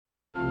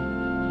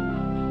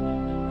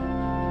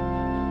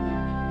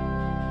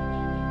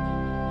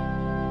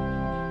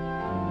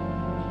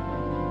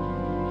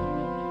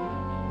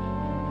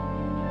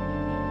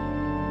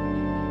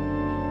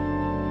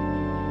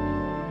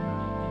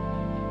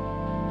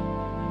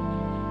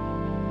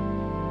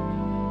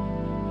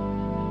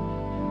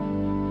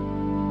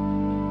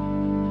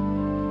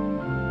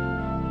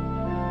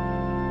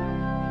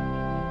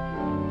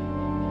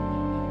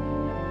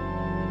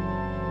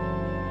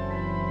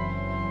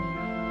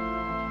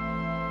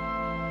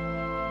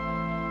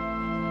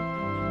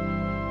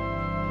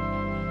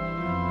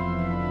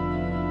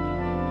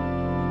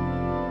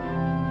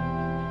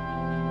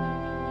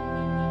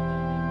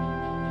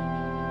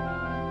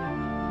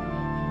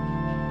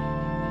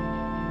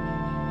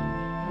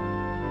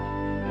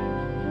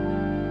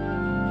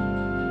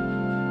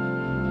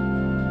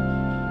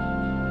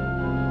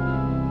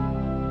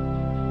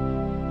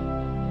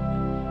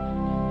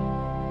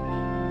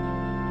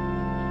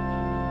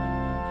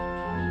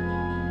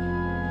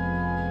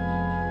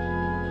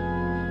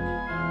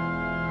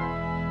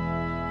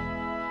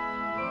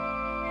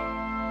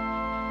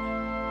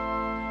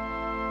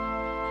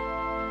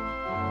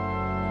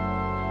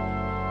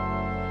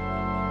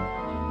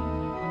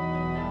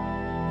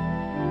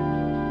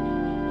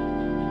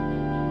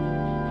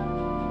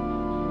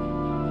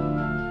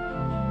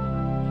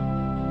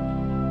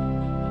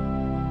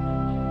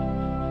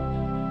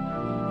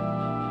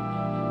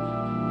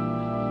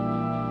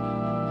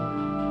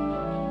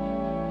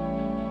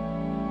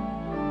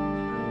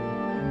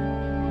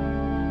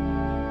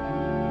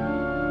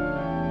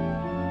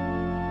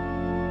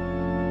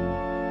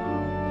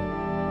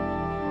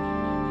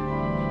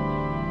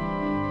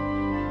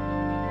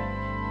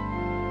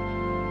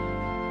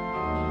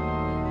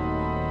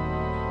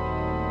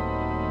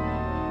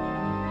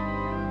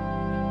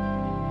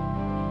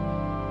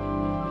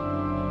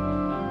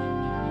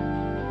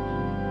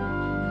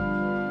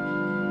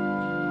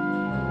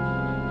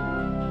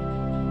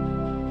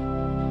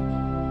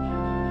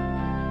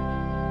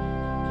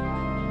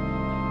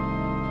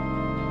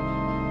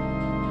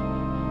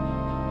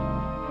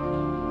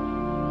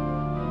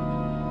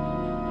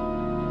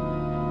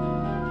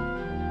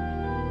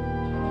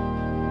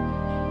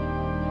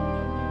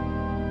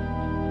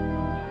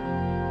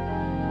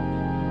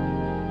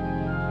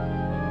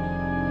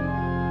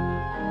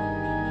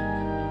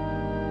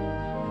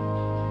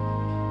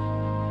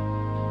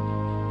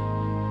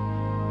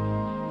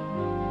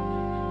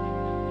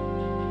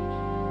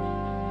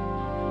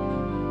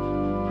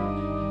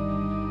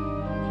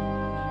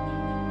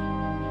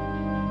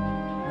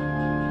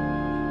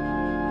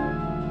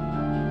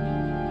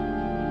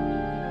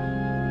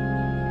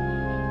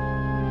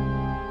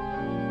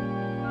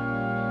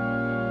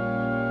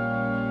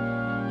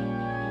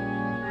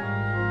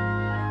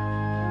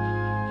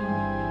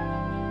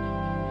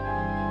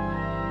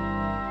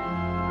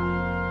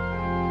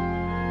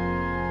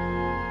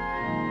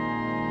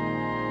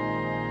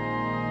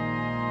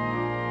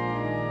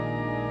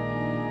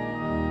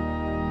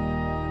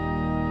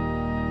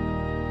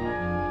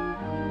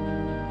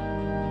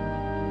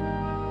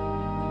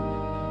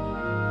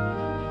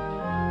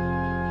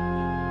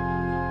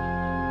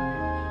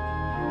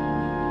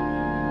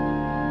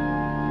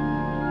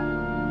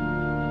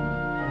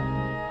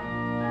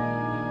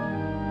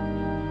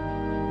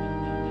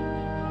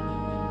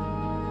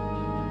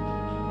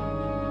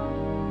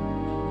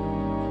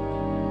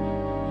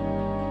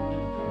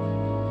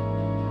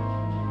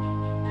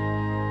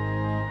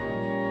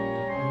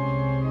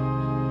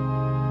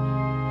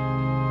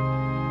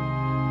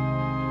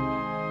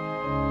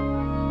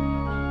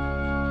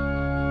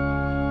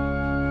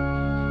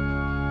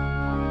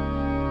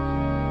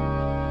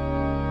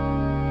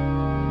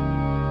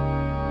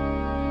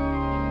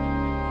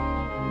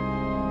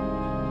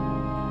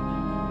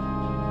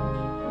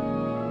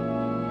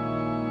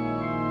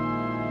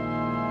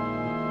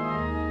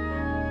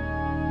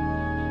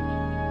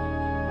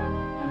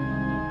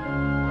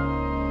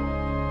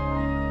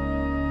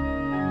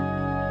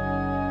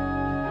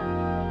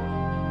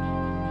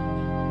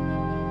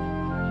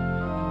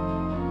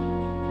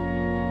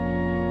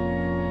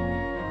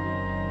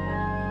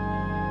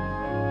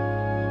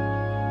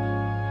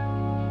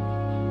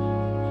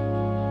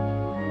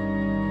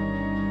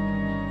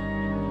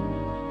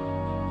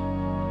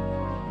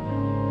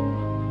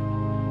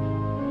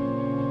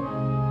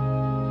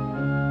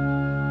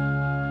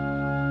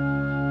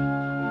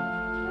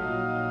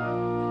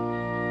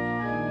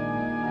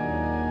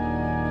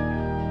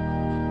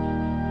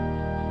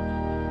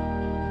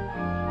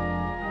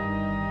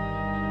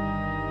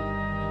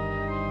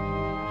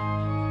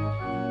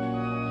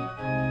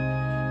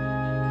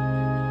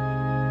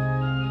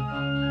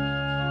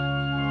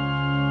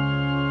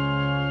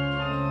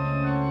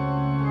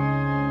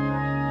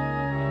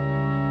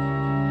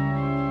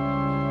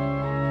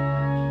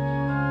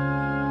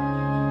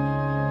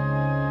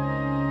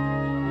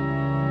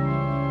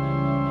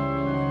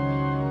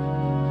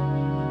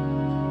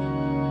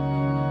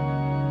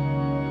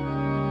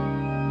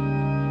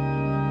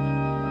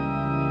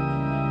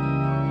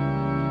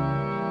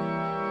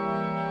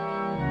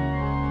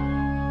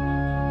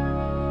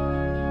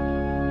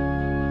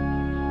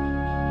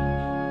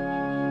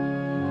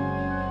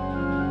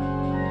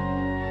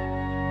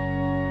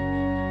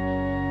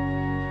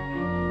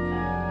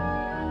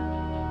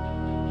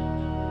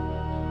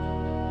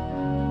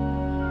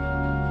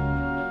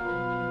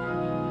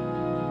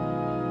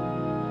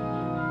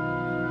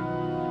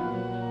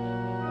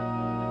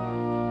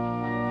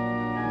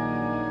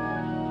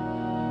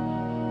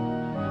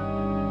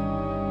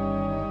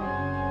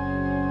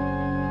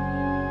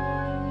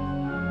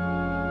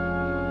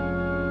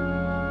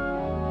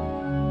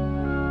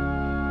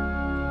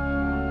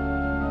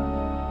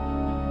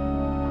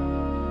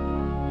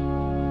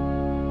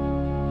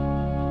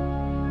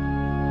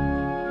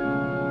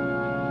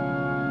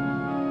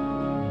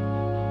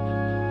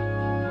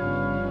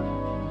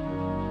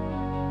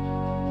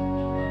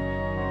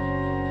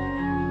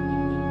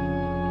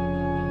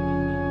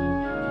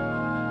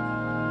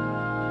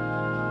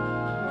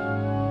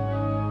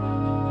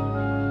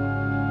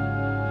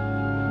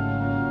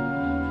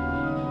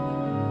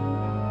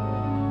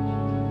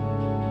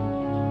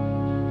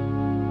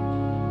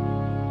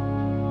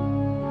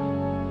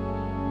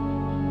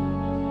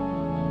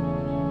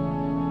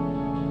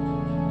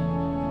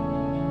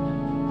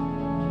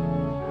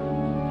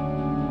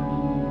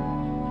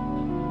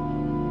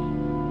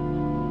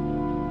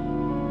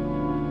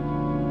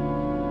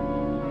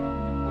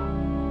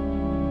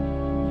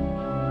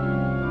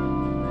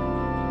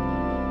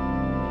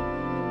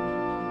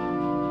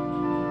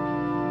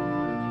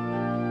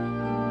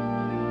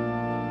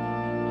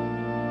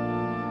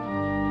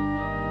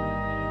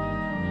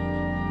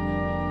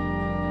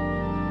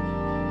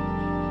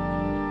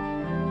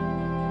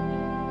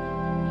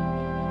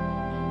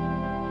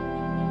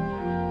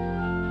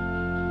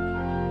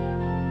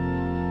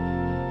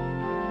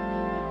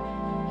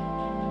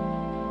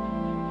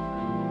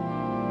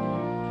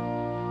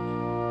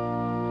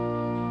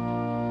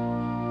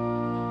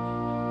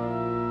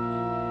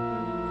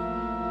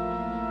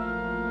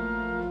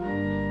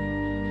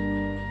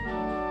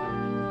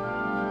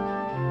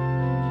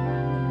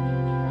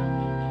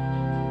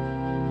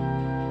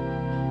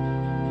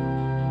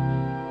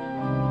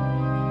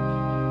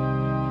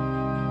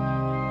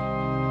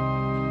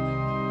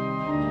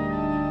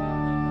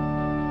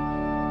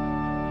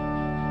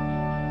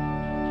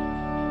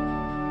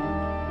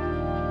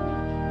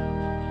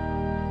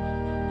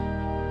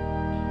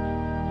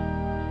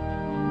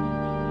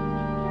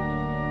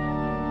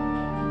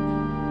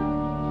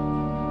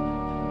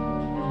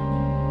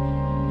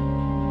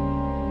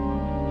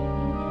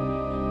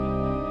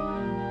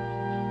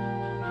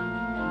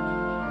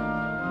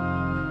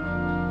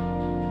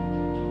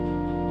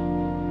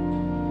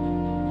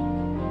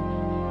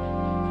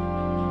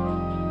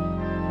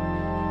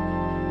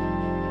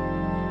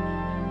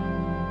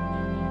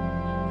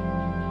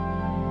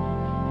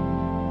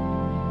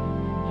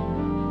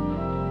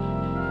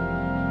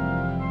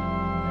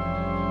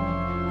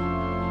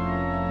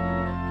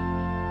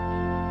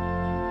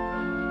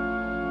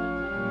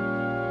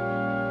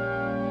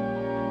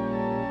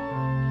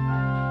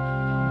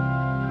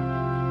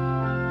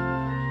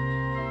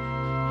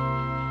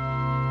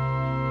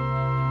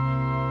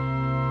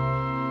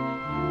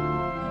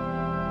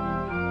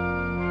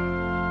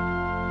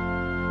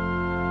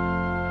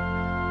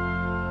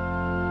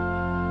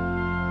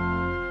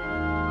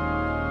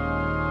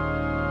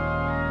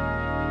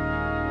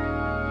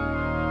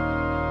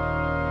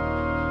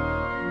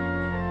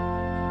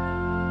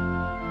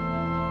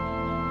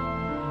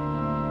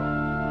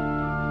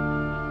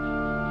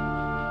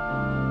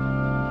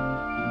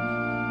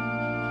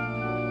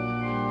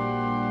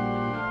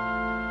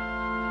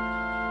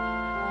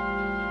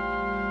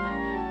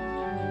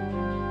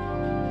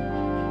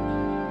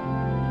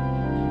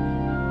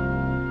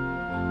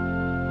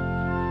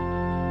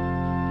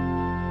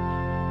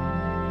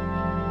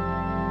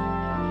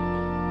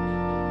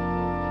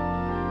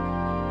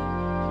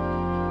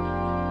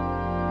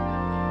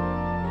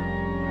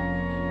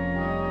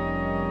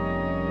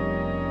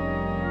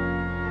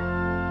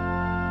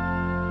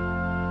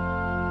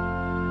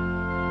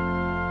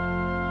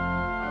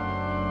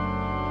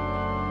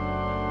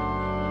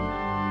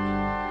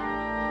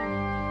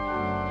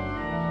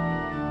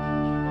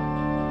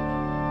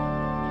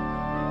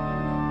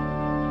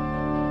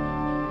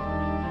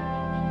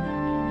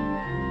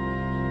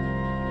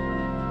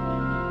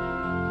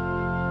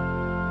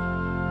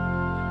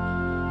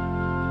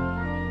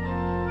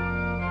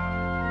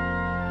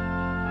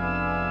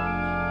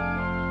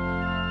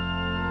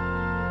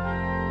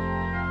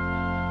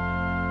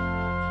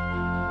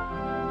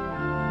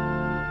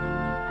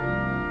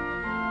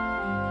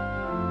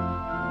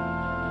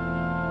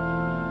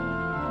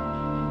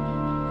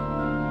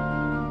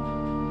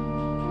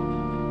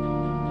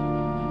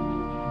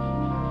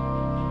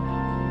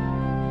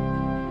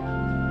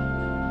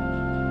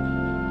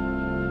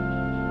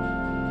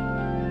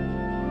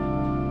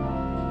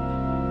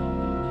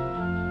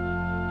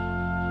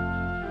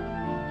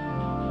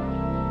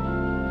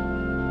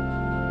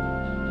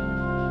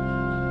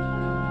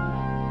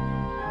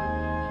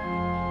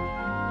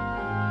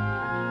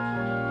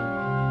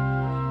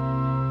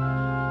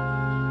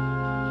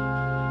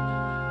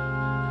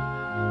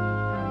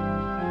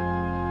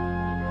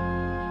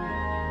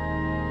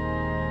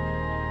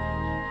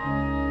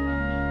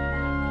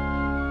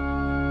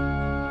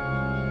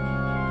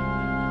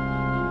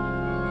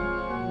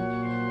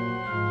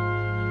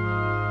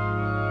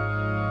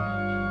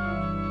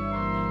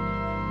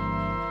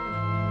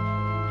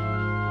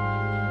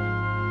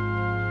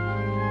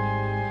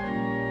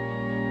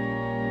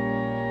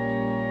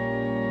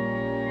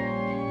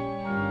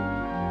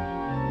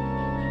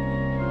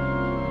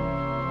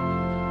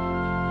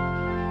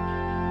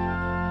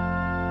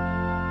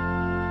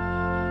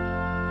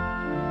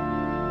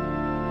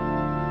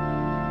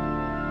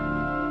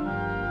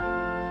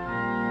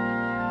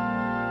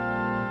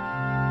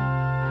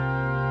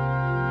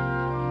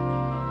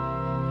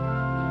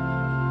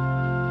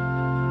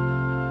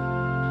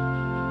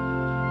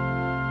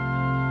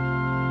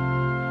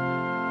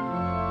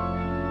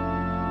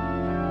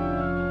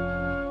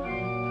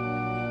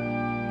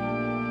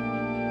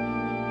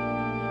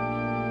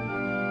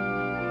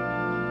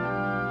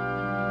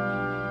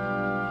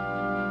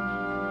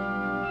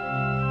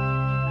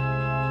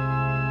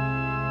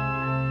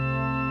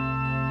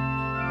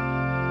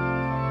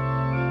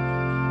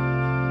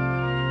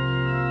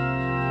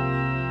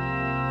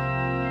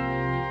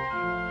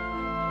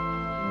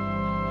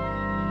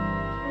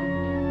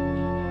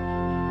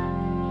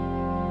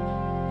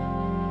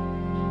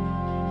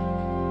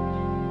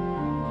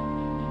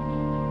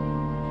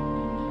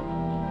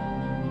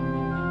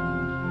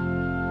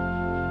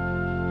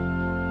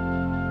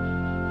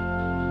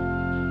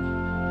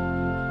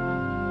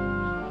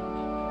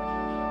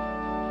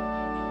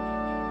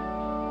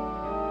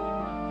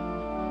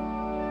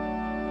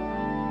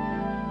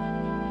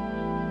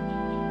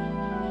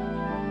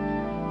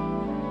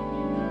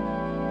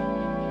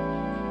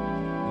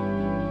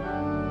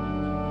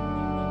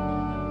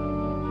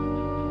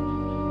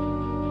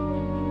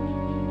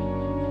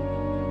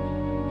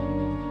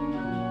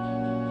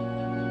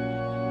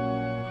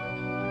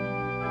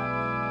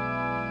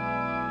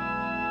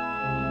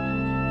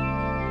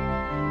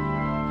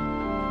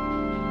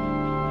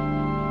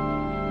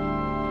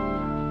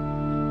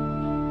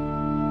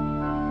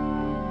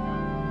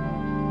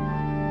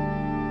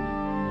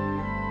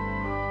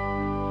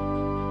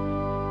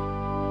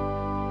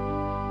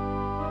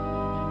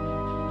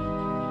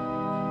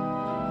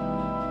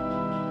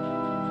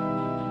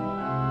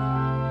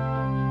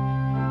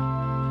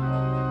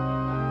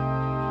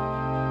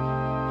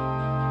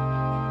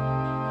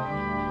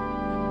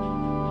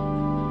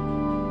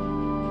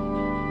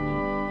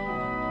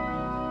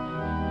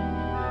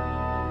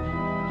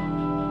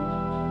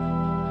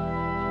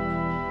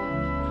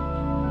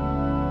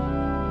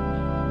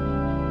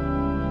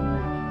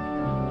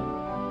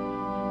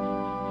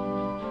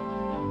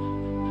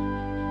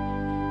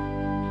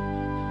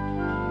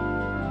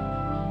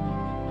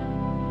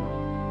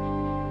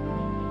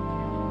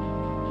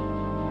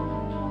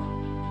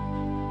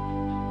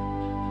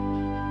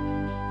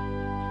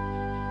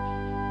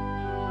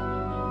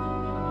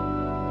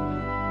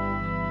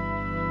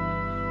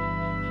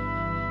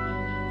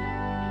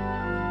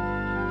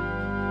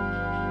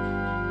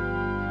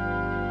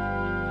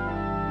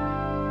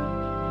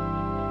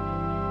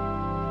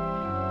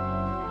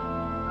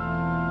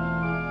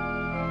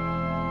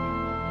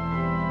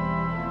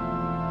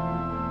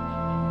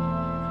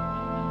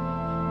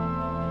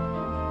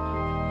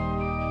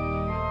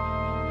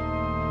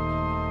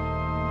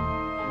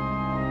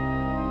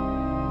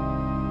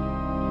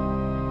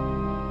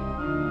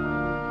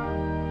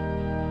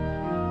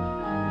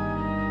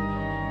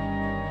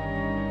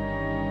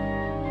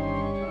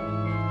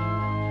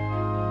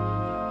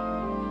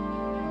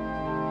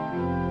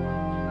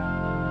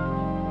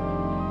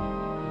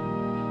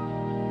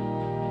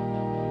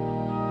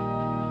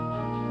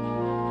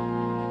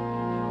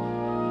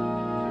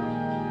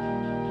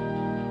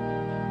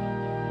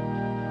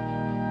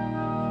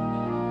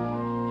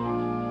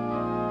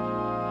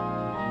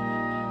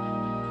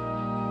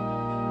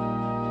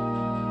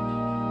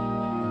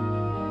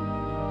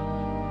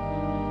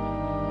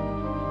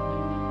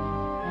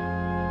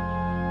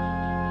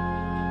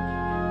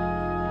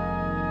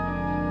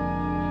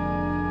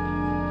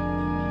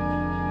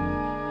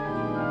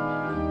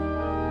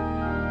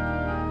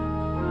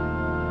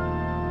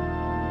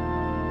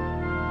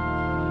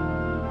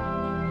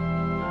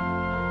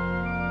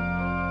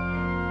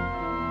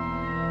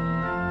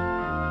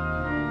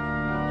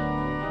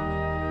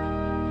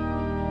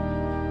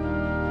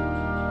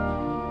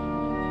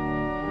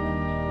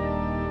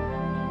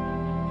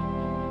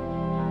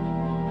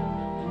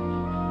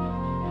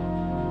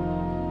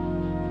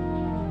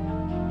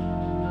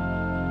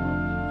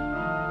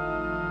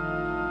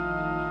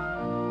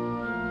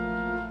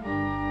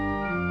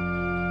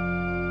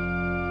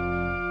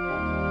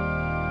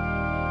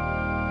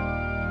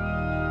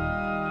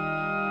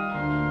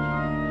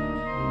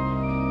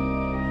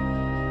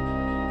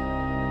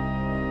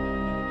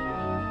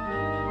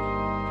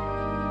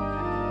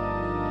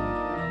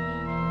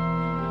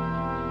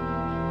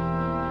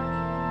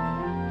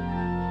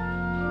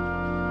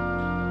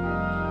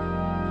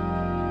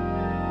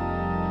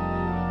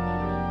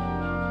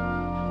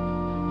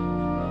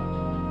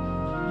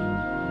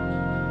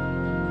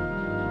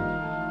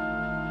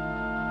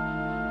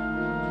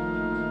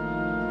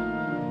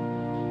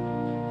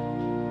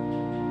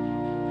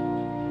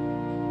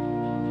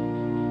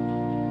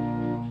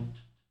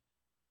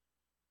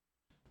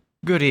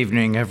Good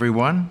evening,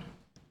 everyone.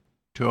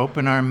 To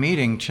open our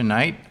meeting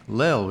tonight,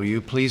 Lil, will you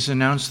please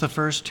announce the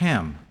first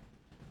hymn?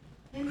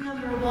 Hymn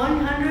number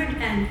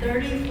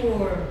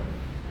 134.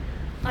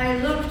 I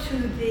look to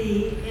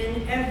thee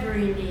in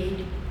every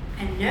need,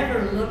 and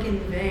never look in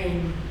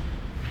vain.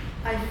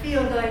 I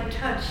feel thy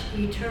touch,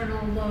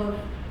 eternal love,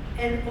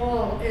 and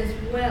all is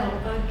well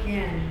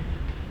again.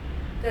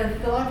 The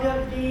thought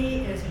of thee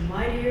is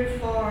mightier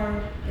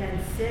far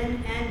than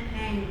sin and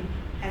pain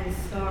and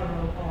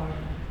sorrow are.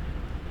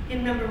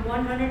 Hymn number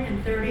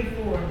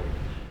 134.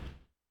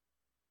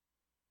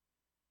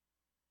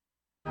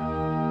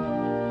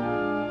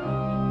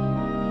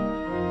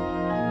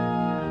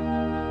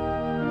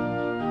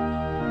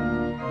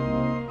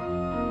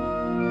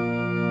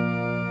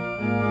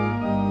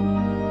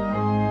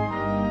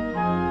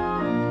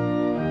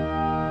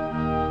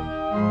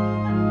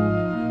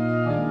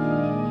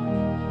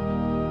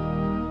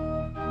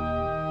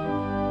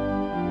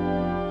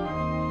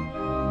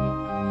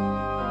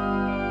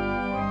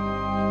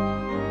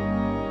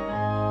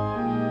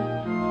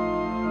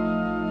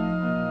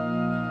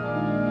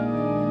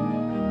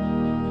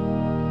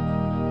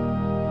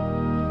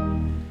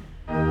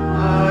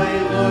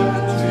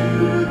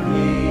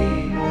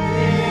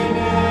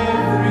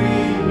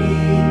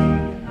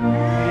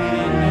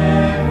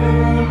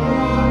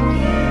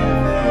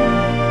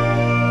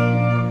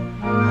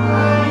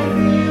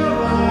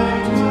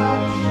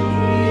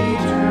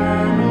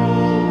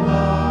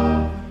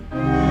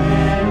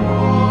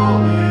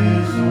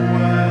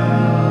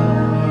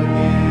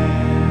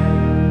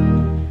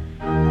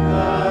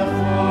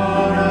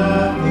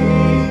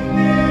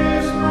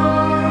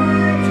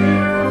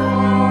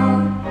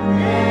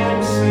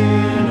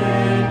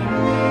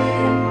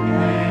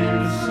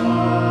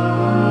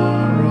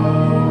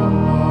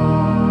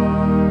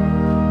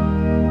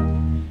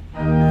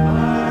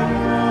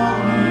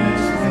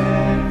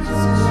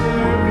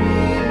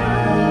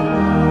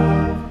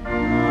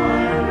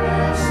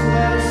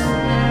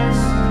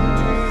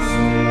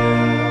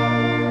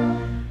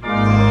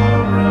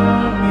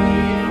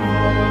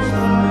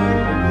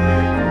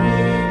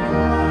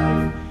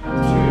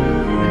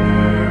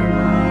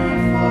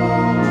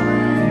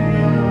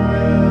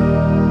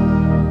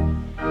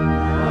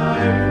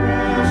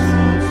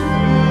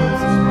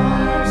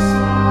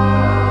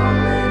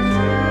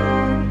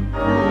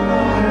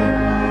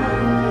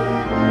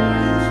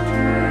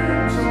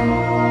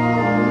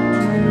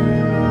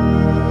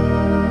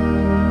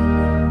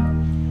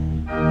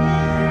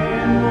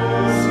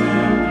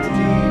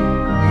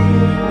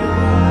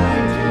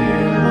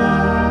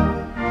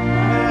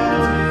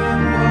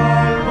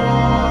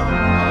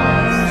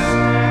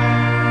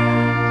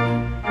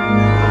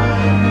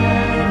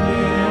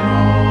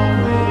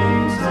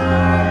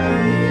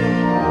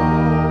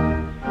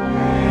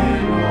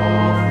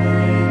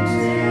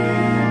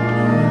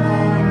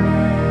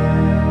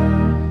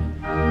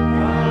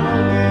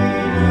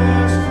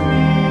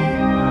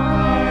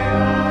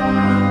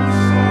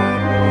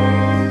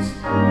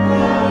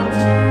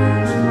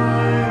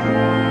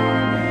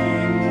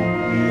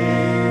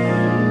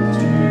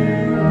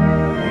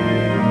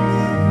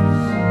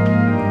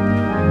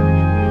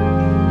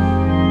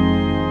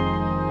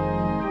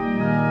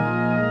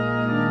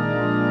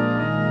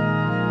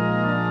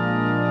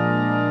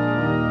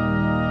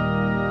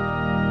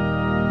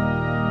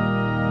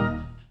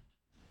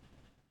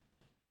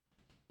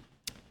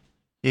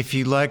 If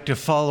you'd like to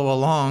follow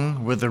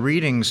along with the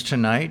readings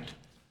tonight,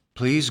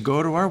 please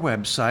go to our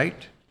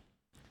website,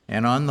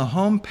 and on the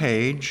home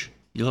page,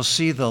 you'll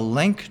see the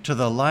link to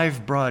the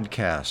live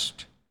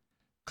broadcast.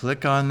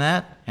 Click on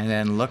that, and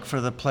then look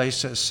for the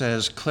place that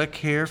says, click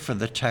here for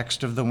the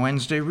text of the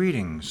Wednesday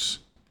readings.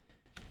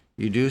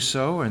 You do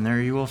so, and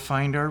there you will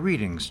find our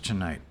readings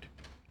tonight.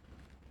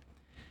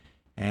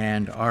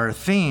 And our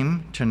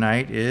theme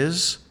tonight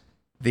is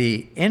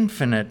the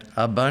infinite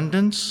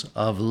abundance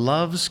of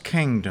love's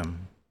kingdom.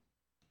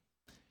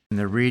 And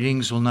the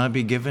readings will now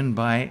be given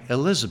by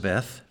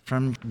Elizabeth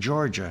from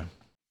Georgia.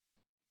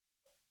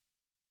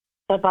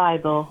 The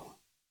Bible,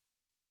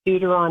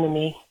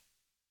 Deuteronomy.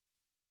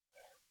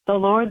 The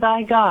Lord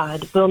thy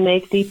God will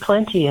make thee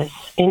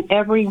plenteous in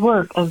every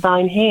work of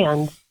thine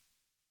hand,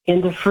 in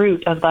the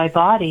fruit of thy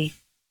body,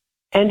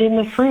 and in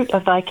the fruit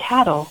of thy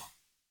cattle,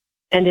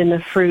 and in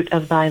the fruit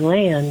of thy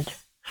land,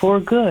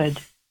 for good.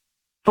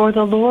 For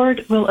the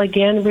Lord will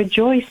again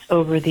rejoice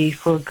over thee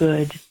for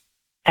good,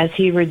 as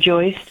he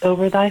rejoiced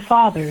over thy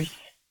fathers.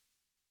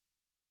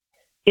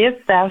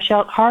 If thou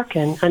shalt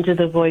hearken unto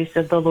the voice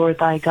of the Lord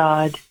thy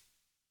God,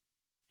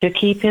 to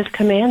keep his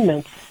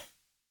commandments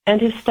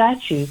and his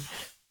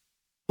statutes,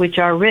 which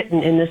are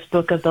written in this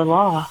book of the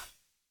law,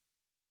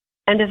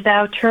 and if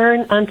thou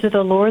turn unto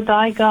the Lord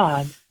thy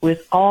God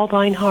with all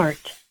thine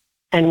heart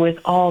and with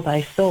all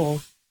thy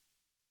soul.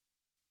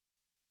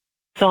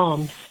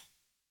 Psalms.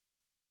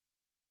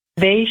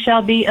 They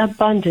shall be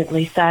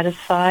abundantly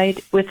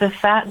satisfied with the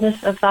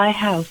fatness of thy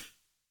house,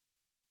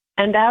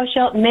 and thou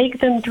shalt make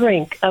them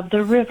drink of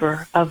the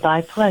river of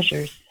thy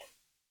pleasures.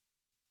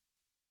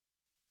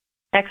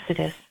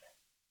 Exodus.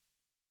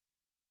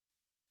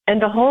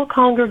 And the whole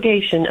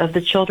congregation of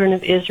the children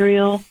of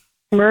Israel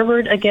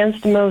murmured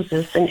against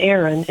Moses and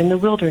Aaron in the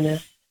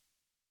wilderness.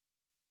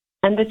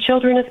 And the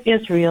children of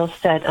Israel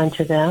said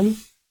unto them,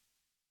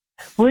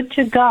 Would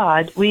to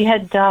God we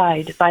had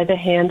died by the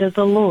hand of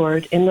the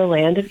Lord in the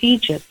land of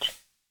Egypt,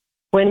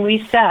 when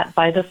we sat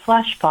by the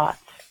flesh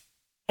pots,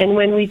 and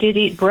when we did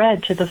eat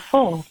bread to the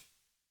full.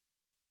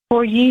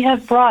 For ye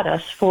have brought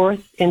us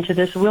forth into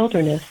this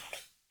wilderness,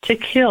 to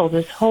kill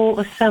this whole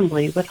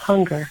assembly with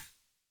hunger.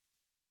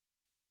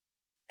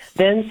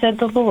 Then said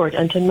the Lord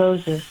unto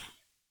Moses,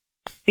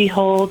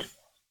 Behold,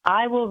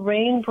 I will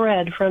rain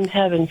bread from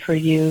heaven for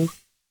you,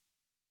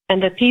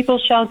 and the people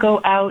shall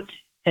go out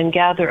and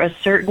gather a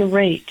certain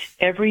rate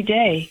every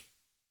day,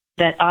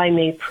 that I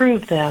may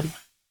prove them,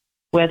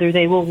 whether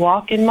they will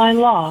walk in my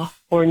law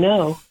or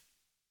no.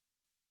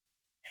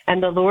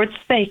 And the Lord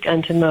spake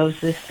unto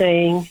Moses,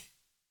 saying,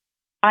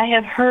 I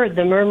have heard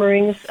the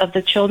murmurings of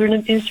the children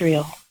of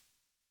Israel.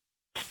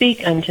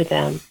 Speak unto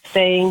them,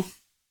 saying,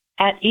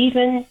 At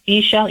even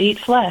ye shall eat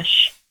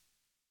flesh,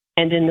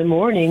 and in the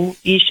morning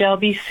ye shall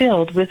be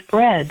filled with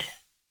bread.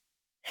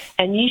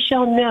 And ye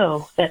shall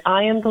know that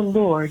I am the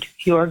Lord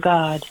your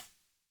God.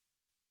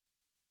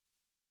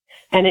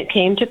 And it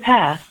came to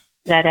pass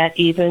that at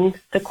even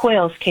the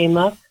quails came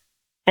up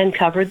and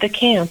covered the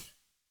camp.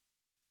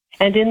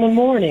 And in the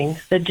morning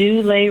the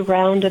dew lay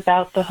round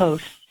about the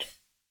host.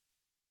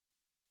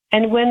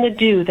 And when the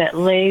dew that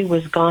lay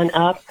was gone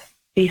up,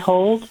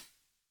 behold,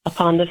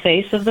 upon the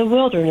face of the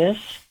wilderness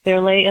there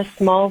lay a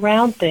small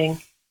round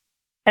thing,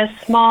 as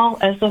small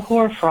as the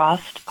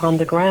hoarfrost on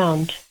the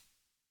ground.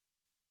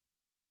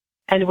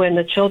 And when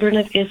the children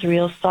of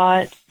Israel saw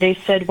it, they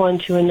said one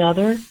to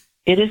another,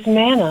 It is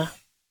manna,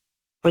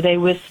 for they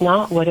wist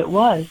not what it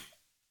was.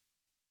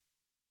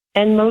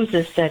 And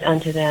Moses said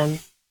unto them,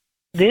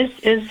 This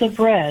is the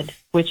bread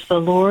which the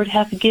Lord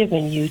hath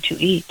given you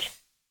to eat.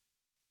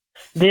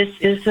 This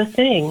is the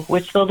thing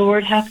which the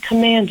Lord hath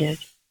commanded.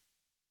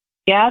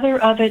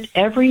 Gather of it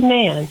every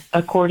man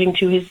according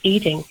to his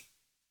eating,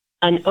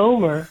 an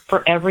omer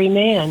for every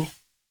man,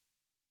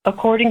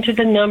 according to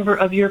the number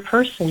of your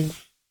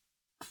persons.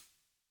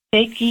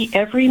 Take ye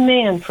every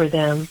man for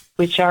them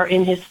which are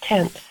in his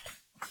tents.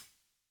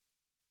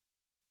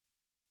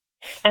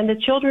 And the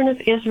children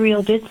of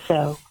Israel did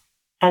so,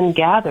 and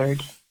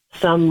gathered,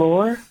 some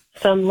more,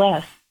 some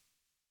less.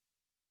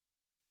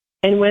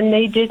 And when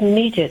they did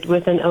meet it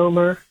with an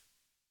omer,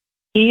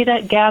 he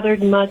that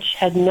gathered much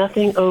had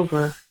nothing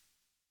over,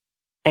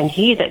 and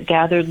he that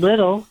gathered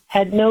little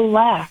had no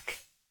lack.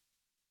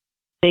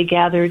 They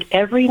gathered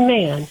every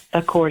man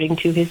according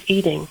to his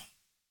eating.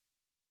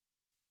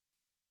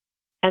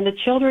 And the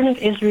children of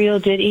Israel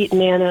did eat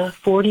manna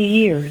 40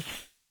 years,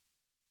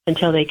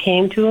 until they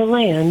came to a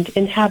land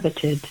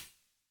inhabited.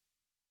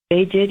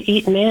 They did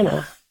eat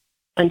manna,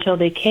 until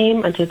they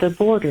came unto the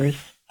borders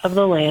of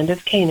the land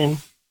of Canaan.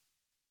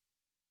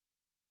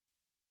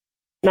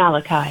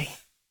 Malachi.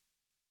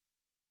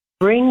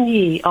 Bring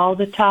ye all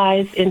the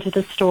tithes into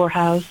the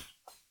storehouse,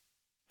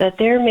 that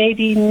there may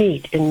be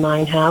meat in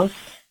mine house,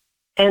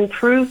 and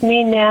prove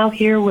me now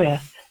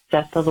herewith,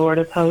 saith the Lord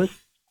of hosts,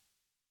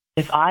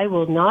 if I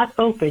will not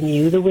open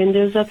you the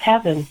windows of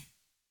heaven,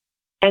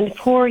 and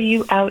pour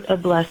you out a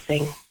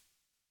blessing,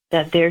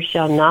 that there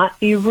shall not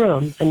be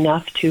room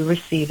enough to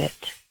receive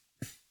it.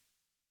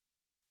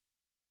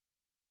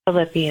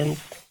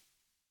 Philippians.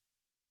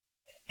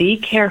 Be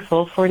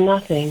careful for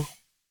nothing,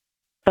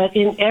 but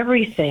in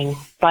everything,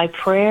 by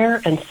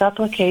prayer and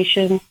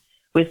supplication,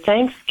 with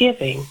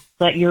thanksgiving,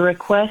 let your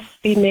requests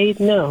be made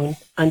known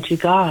unto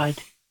God.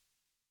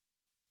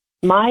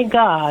 My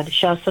God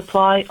shall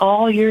supply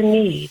all your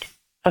need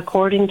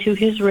according to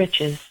his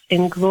riches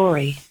in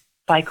glory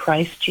by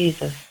Christ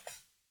Jesus.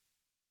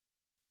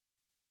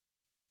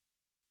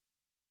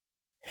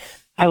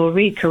 I will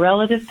read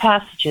correlative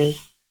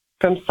passages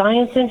from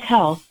Science and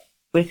Health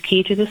with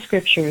Key to the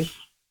Scriptures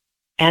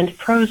and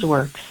Prose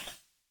Works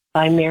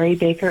by Mary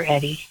Baker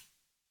Eddy.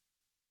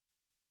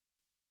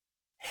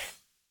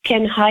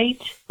 Can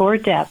height or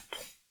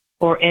depth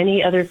or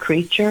any other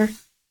creature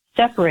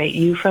separate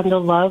you from the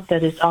love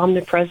that is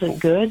omnipresent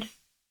good,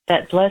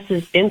 that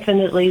blesses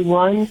infinitely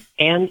one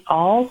and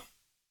all?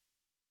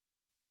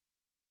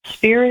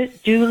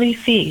 Spirit duly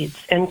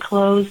feeds and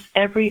clothes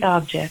every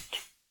object,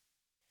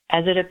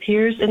 as it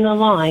appears in the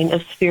line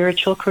of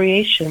spiritual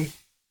creation,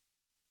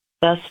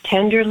 thus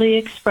tenderly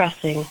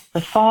expressing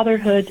the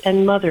fatherhood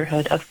and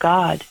motherhood of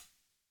God.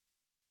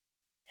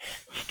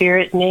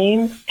 Spirit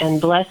names and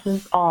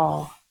blesses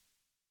all.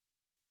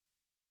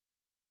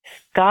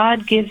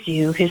 God gives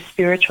you his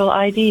spiritual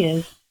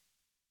ideas,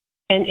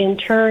 and in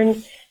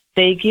turn,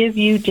 they give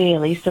you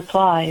daily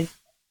supplies.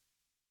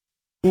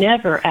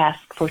 Never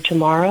ask for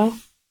tomorrow.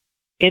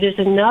 It is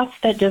enough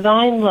that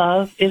divine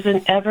love is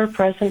an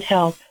ever-present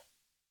help,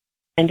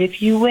 and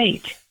if you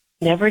wait,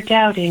 never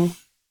doubting,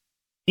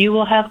 you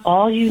will have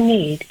all you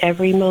need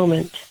every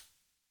moment.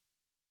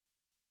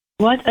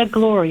 What a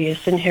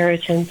glorious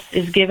inheritance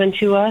is given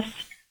to us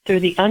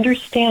through the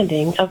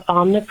understanding of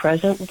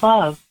omnipresent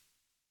love.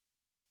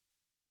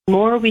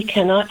 More we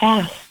cannot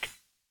ask,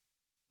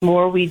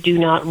 more we do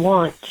not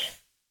want,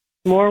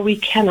 more we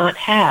cannot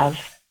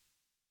have.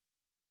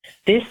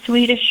 This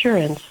sweet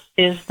assurance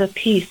is the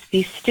peace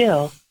be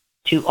still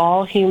to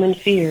all human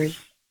fears,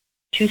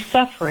 to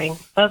suffering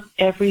of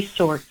every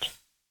sort.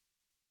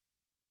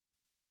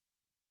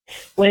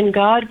 When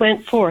God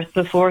went forth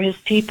before his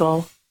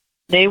people,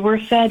 they were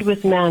fed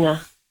with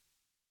manna.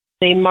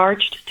 They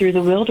marched through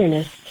the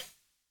wilderness.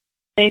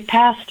 They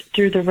passed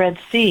through the Red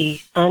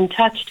Sea,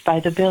 untouched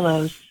by the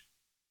billows.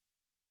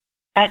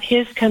 At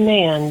his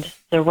command,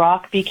 the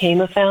rock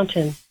became a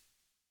fountain,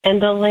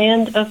 and the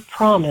land of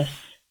promise,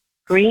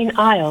 green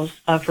isles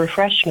of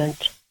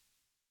refreshment.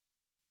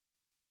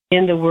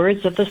 In the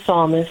words of the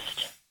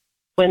psalmist,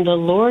 when the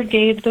Lord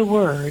gave the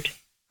word,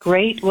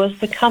 great was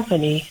the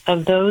company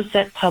of those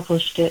that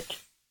published it.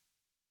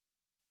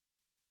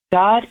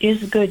 God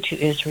is good to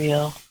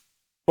Israel,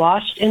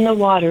 washed in the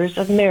waters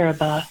of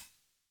Meribah,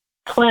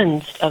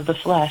 cleansed of the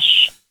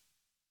flesh.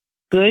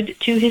 Good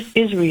to his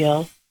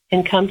Israel,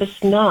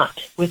 encompassed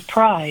not with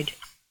pride,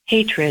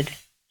 hatred,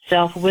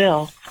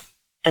 self-will,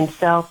 and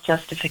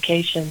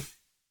self-justification.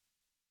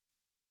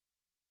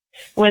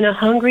 When a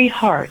hungry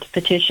heart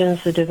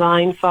petitions the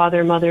divine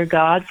Father, Mother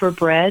God for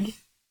bread,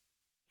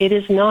 it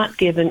is not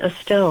given a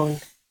stone,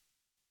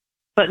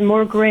 but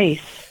more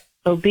grace,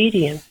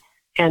 obedience,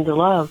 and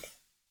love.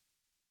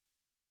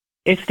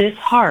 If this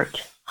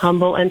heart,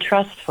 humble and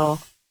trustful,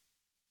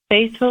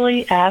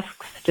 faithfully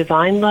asks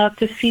divine love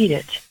to feed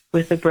it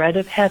with the bread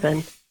of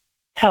heaven,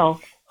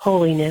 health,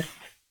 holiness,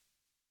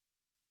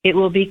 it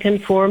will be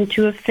conformed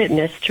to a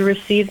fitness to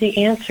receive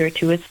the answer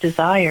to its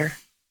desire.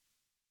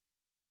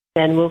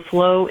 Then will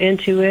flow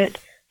into it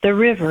the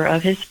river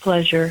of his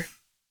pleasure,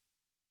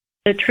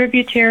 the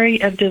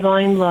tributary of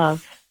divine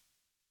love,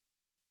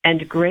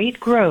 and great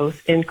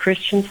growth in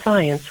Christian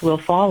science will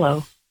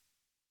follow,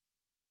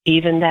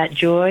 even that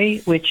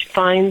joy which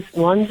finds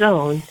one's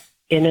own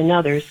in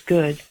another's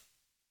good.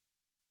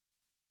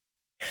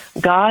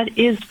 God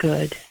is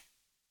good,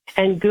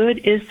 and good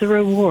is the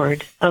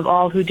reward of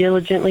all who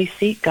diligently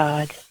seek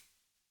God.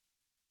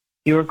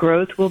 Your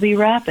growth will be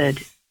rapid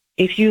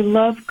if you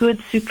love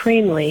good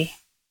supremely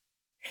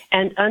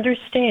and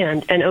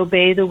understand and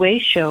obey the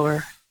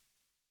way-shower,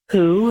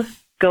 who,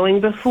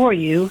 going before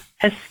you,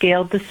 has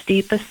scaled the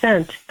steep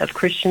ascent of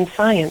Christian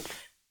science,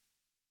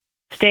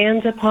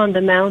 stands upon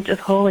the Mount of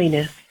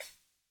Holiness,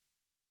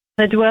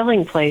 the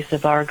dwelling place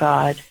of our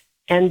God,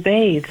 and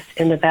bathes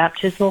in the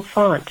baptismal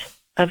font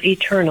of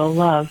eternal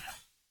love.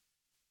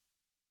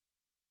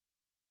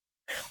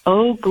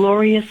 O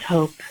glorious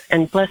hope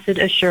and blessed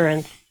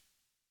assurance!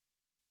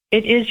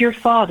 It is your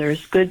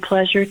Father's good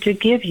pleasure to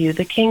give you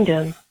the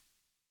kingdom.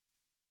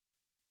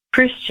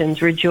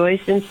 Christians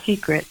rejoice in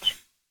secret.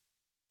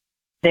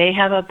 They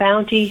have a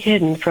bounty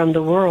hidden from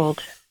the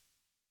world.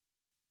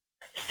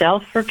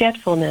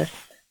 Self-forgetfulness,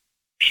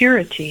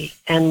 purity,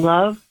 and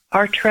love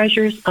are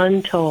treasures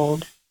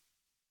untold.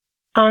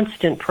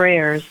 Constant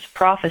prayers,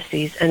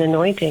 prophecies, and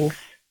anointings.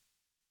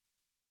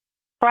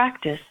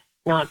 Practice,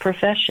 not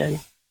profession.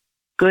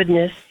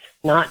 Goodness,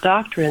 not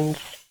doctrines.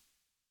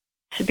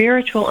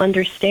 Spiritual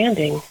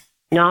understanding,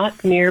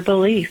 not mere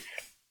belief.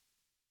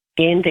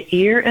 Gain the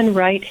ear and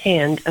right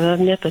hand of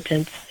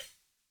omnipotence,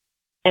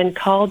 and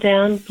call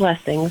down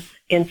blessings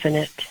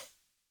infinite.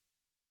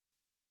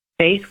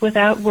 Faith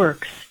without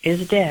works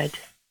is dead.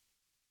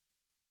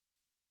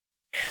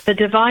 The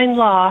divine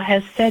law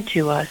has said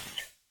to us,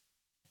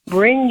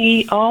 "Bring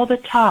ye all the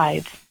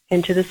tithes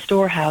into the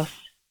storehouse,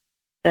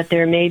 that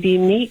there may be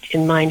meat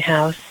in mine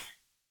house.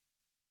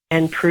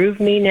 And prove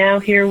me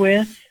now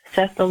herewith,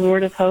 saith the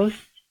Lord of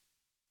hosts,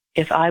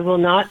 if I will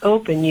not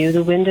open you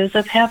the windows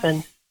of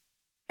heaven,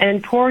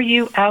 and pour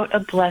you out a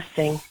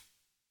blessing,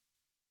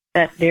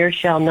 that there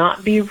shall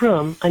not be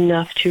room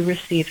enough to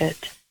receive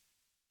it."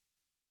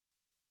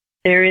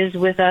 There is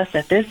with us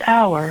at this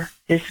hour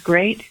this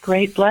great,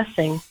 great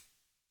blessing.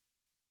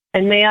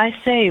 And may I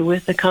say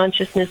with the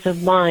consciousness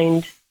of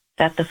mind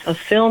that the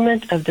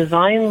fulfillment of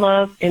divine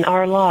love in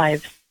our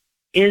lives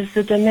is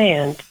the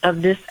demand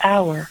of this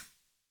hour,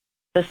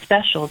 the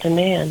special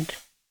demand.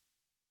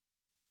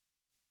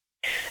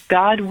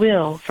 God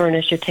will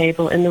furnish a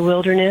table in the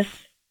wilderness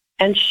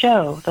and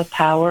show the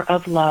power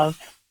of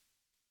love.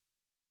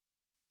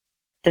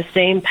 The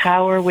same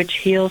power which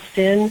heals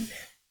sin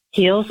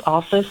heals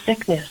also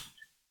sickness.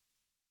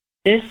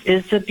 This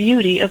is the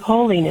beauty of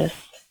holiness,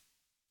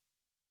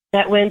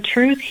 that when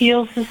truth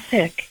heals the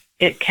sick,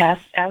 it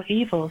casts out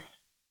evils,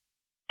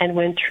 and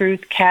when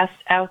truth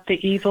casts out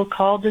the evil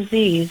called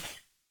disease,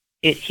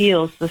 it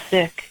heals the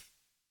sick.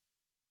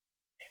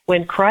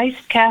 When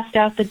Christ cast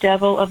out the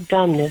devil of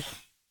dumbness,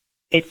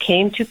 it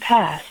came to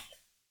pass,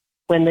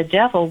 when the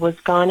devil was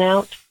gone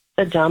out,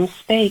 the dumb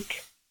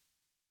spake.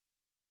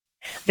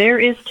 There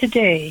is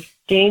today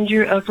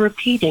danger of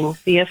repeating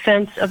the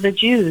offense of the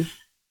Jews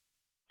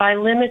by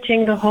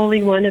limiting the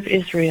Holy One of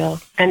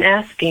Israel and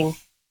asking,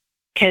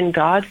 "Can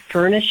God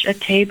furnish a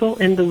table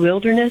in the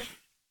wilderness?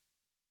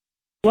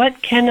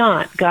 What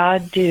cannot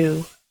God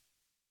do?"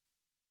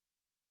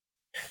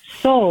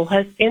 soul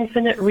has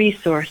infinite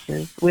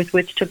resources with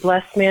which to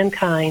bless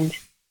mankind,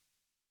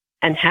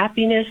 and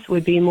happiness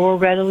would be more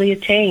readily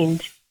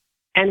attained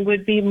and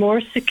would be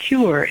more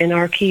secure in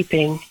our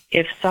keeping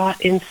if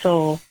sought in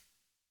soul.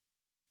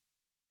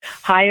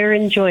 Higher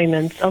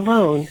enjoyments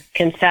alone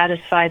can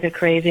satisfy the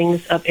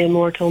cravings of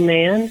immortal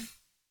man.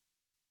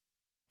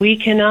 We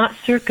cannot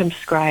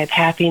circumscribe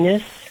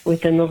happiness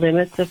within the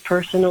limits of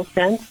personal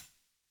sense.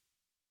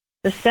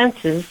 The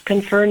senses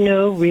confer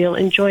no real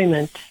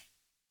enjoyment.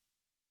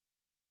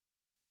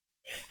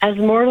 As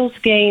mortals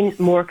gain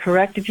more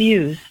correct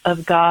views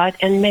of God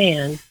and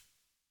man,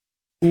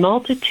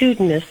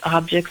 multitudinous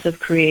objects of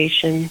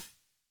creation,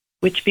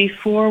 which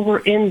before were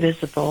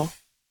invisible,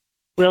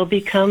 will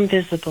become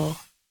visible.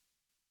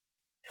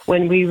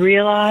 When we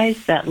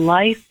realize that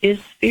life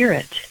is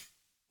spirit,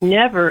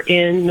 never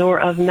in nor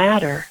of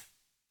matter,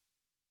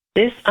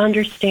 this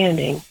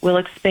understanding will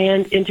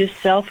expand into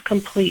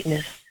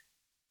self-completeness,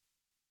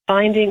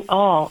 finding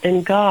all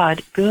in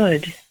God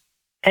good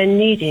and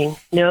needing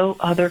no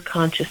other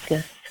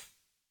consciousness.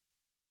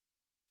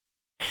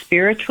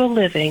 Spiritual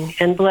living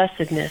and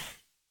blessedness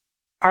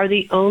are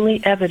the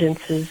only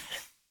evidences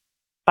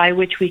by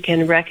which we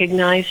can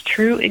recognize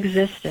true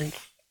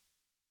existence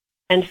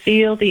and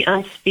feel the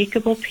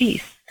unspeakable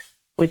peace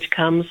which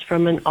comes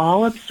from an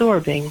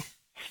all-absorbing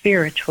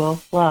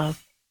spiritual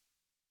love.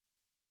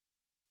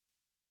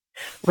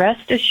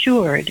 Rest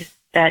assured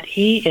that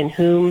he in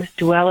whom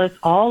dwelleth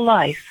all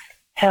life,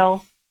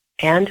 health,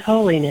 and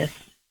holiness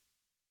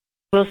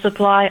will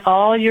supply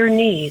all your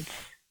needs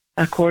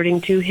according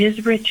to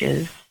his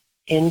riches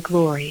in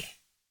glory.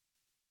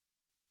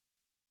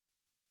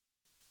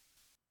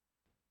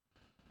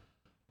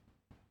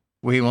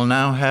 We will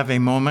now have a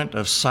moment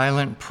of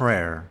silent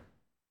prayer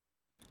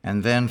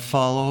and then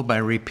follow by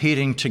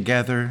repeating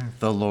together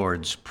the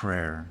Lord's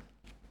Prayer.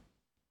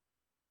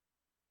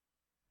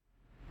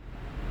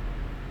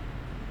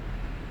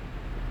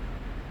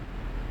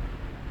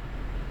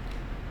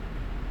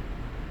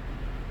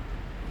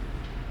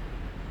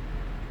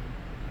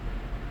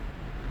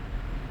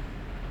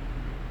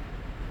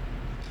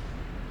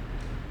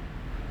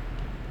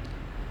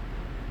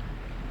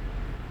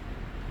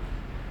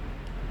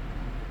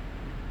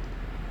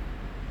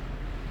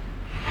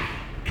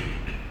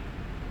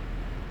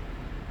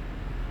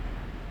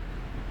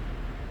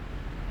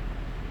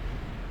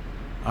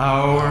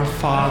 Our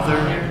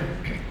Father,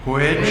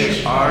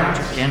 which art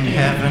in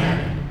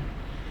heaven,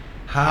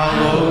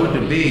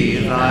 hallowed be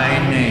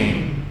thy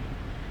name.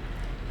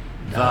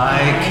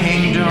 Thy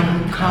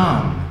kingdom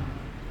come,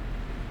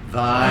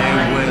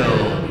 thy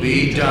will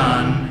be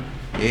done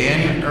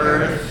in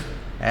earth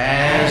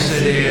as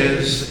it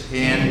is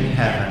in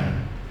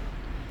heaven.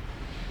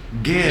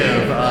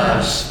 Give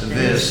us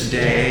this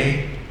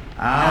day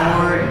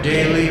our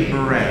daily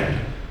bread,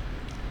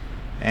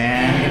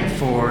 and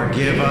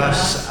forgive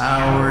us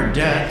our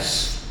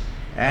debts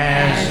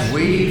as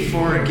we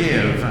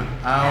forgive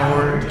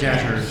our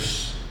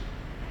debtors.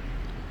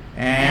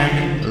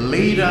 And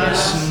lead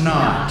us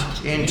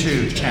not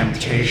into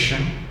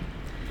temptation,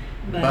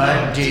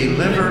 but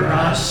deliver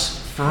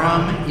us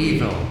from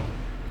evil.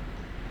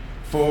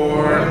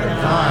 For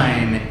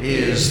thine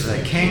is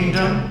the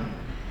kingdom,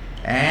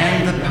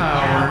 and the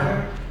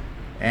power,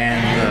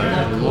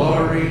 and the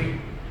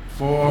glory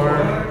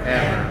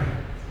forever.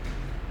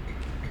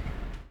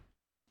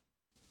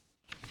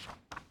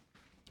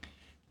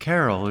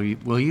 Carol,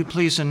 will you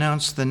please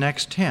announce the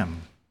next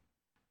hymn?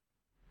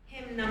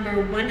 Hymn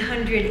number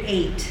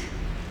 108.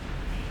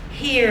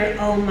 Here,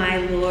 O my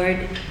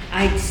Lord,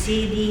 I'd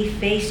see thee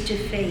face to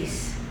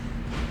face.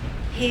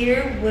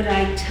 Here would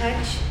I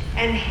touch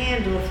and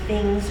handle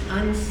things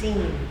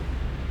unseen.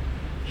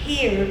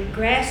 Here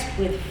grasp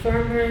with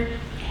firmer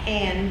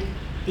hand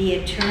the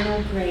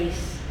eternal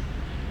grace,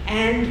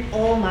 and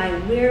all my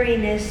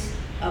weariness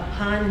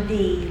upon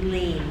thee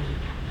lean.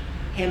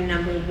 Hymn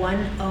number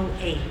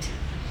 108.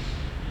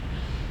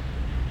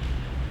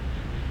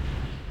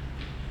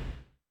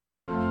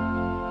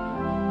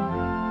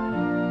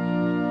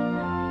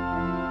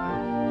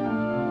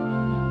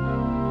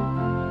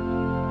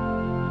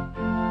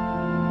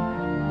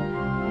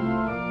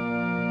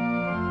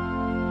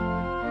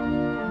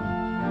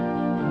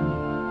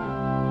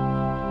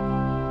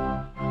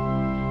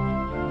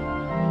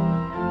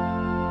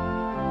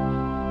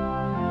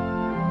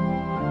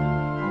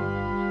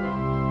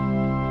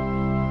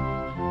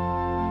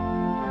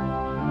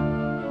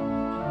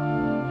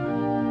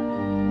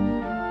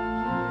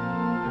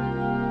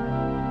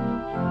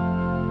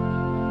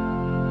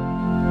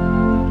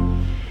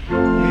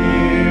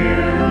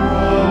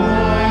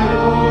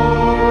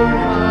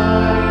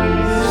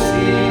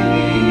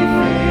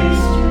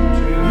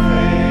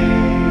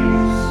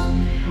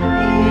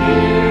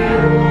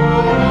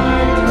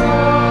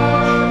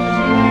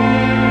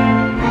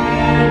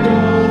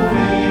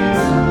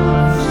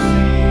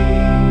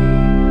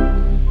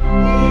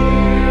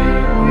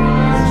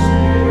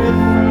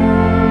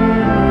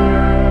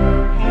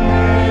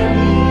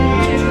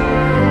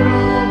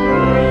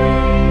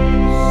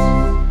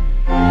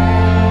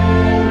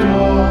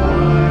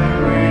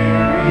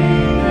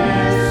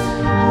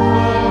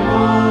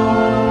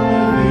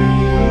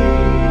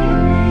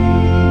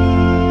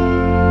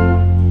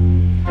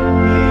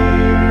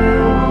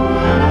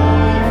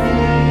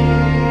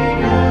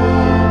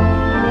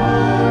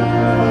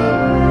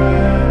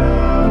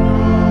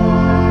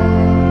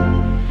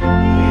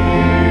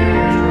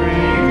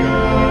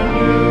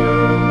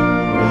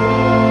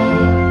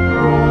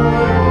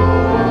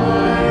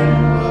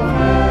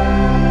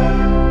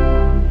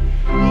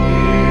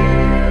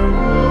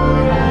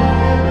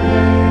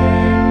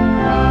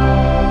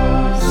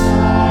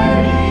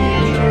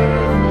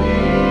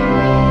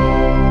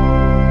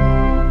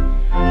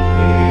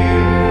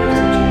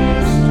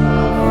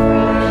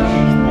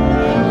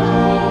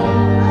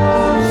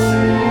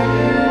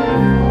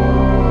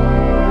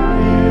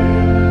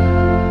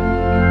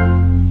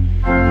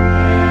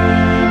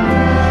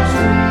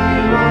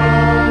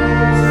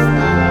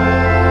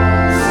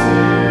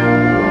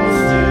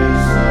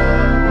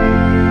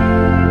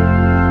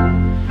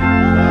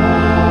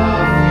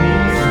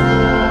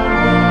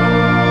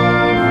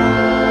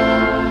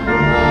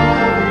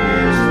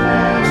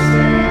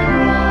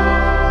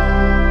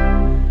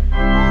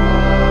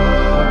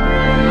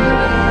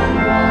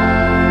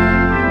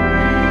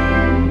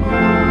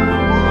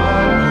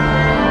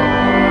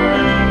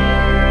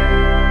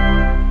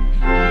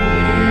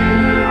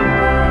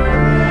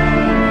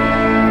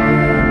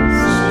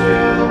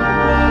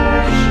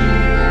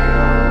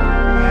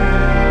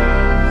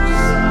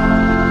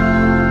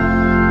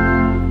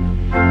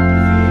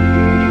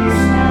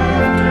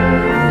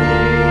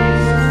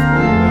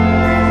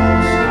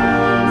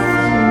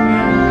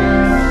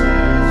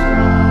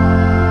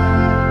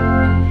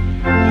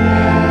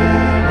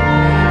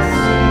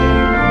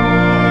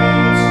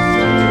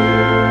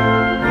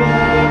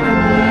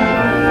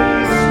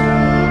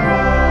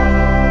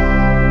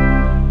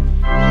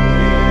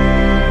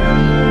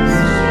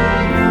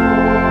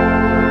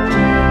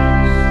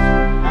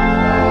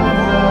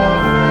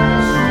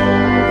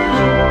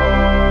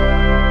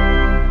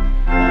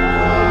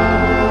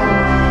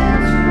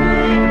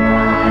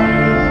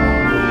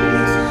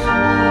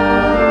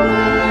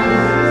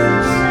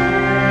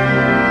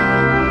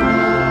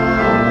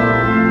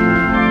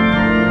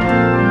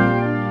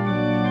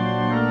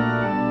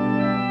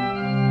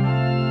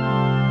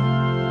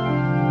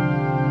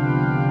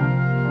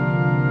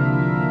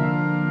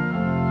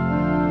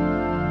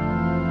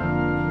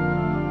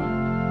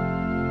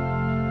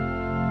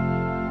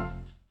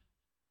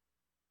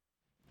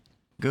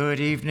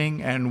 Good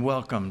evening and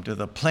welcome to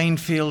the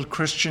Plainfield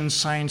Christian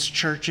Science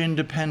Church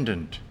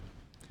Independent.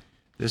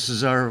 This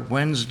is our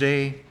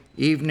Wednesday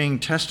evening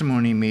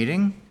testimony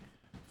meeting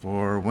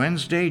for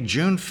Wednesday,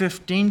 June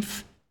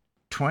 15th,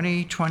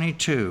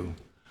 2022.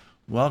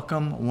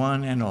 Welcome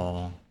one and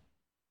all.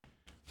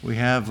 We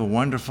have a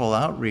wonderful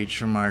outreach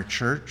from our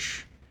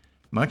church,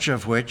 much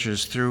of which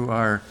is through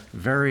our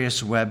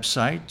various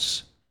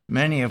websites,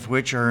 many of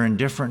which are in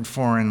different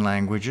foreign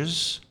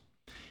languages.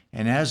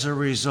 And as a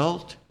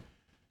result,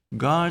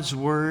 God's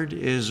Word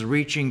is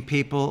reaching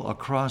people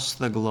across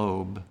the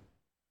globe.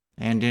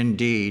 And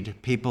indeed,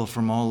 people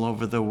from all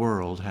over the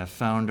world have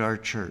found our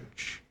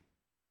church.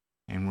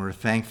 And we're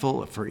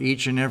thankful for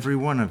each and every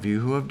one of you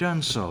who have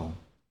done so.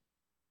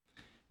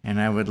 And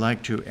I would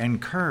like to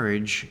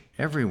encourage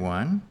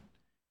everyone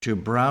to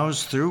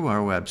browse through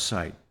our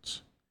websites.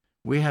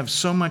 We have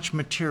so much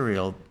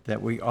material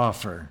that we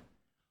offer.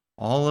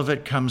 All of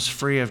it comes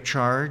free of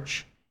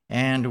charge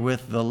and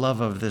with the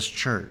love of this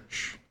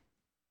church.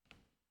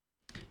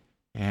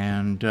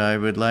 And I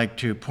would like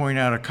to point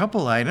out a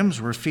couple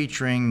items we're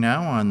featuring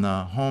now on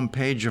the home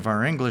page of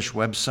our English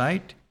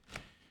website.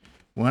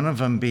 One of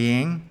them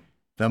being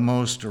the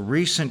most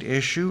recent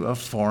issue of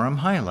Forum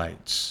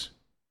Highlights.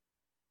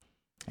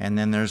 And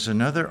then there's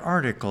another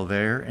article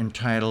there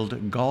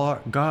entitled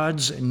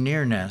God's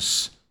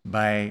Nearness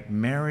by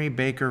Mary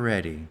Baker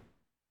Eddy.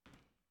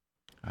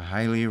 I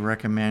highly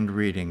recommend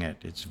reading it.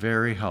 It's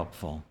very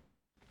helpful.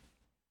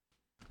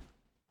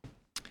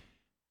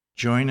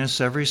 Join us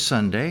every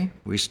Sunday.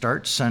 We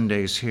start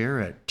Sundays here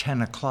at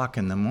 10 o'clock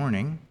in the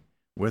morning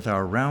with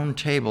our round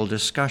table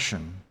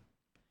discussion.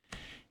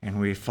 And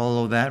we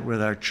follow that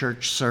with our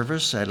church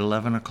service at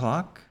 11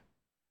 o'clock.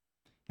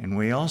 And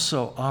we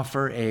also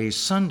offer a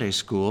Sunday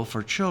school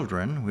for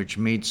children, which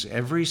meets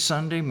every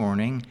Sunday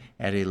morning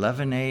at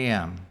 11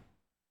 a.m.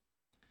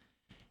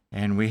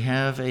 And we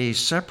have a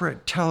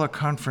separate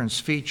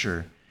teleconference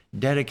feature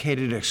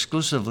dedicated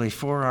exclusively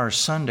for our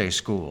Sunday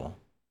school.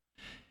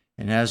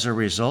 And as a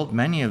result,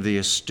 many of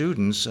the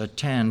students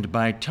attend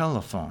by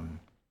telephone.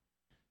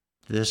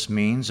 This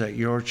means that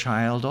your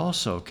child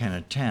also can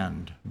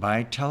attend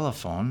by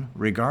telephone,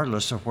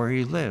 regardless of where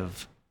you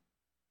live.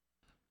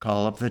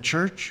 Call up the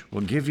church,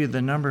 we'll give you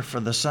the number for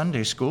the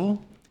Sunday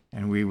school,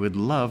 and we would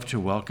love to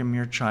welcome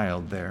your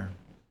child there.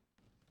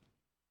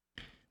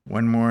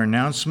 One more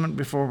announcement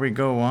before we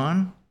go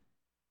on.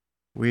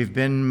 We've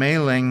been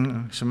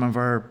mailing some of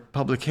our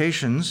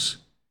publications,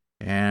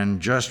 and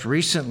just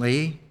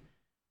recently,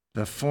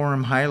 the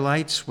Forum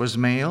Highlights was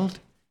mailed,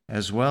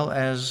 as well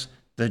as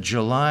the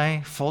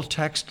July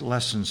full-text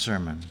lesson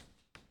sermon.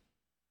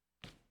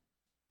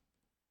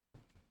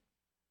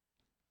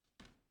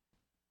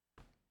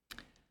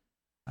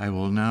 I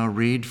will now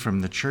read from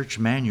the Church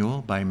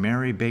Manual by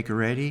Mary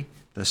Baker Eddy,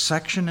 the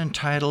section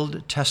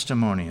entitled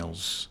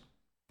Testimonials.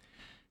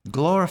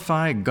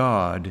 Glorify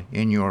God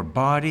in your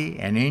body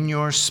and in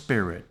your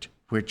spirit,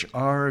 which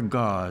are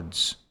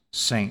God's,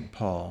 St.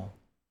 Paul.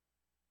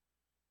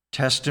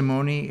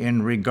 Testimony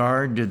in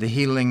regard to the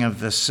healing of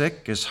the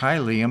sick is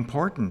highly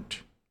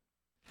important.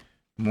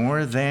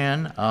 More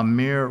than a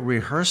mere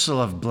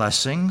rehearsal of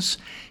blessings,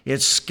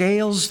 it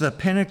scales the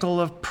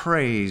pinnacle of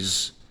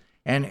praise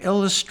and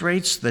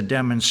illustrates the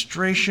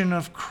demonstration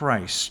of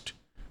Christ,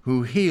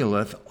 who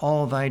healeth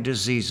all thy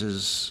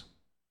diseases.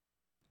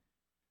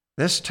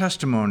 This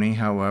testimony,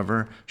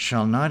 however,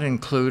 shall not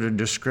include a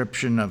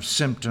description of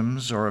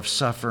symptoms or of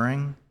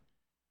suffering,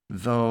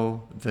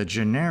 though the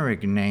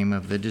generic name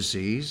of the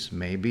disease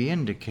may be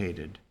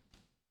indicated.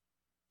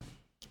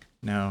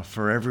 Now,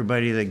 for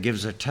everybody that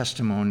gives a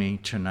testimony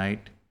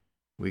tonight,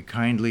 we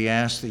kindly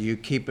ask that you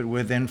keep it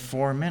within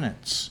 4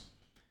 minutes.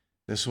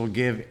 This will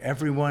give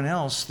everyone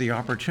else the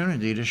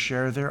opportunity to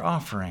share their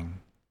offering.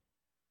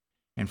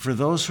 And for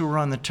those who are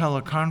on the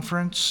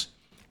teleconference,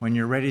 when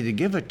you're ready to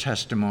give a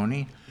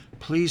testimony,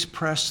 please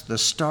press the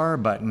star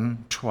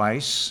button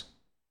twice.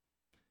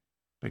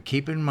 But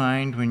keep in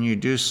mind, when you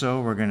do so,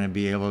 we're going to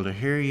be able to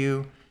hear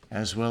you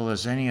as well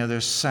as any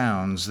other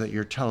sounds that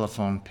your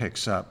telephone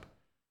picks up.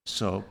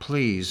 So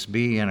please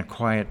be in a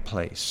quiet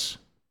place.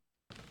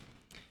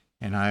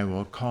 And I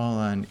will call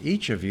on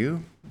each of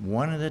you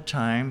one at a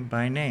time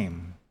by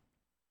name.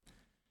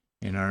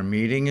 And our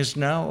meeting is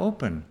now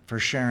open for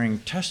sharing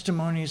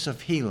testimonies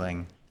of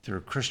healing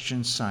through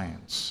Christian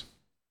Science.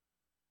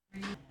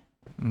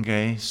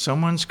 Okay,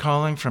 someone's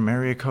calling from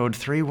area code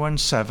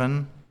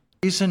 317.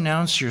 Please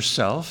announce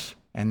yourself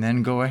and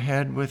then go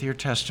ahead with your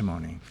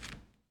testimony.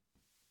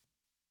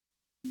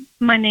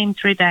 My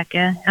name's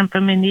Rebecca. I'm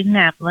from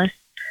Indianapolis.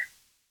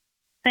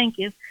 Thank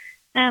you.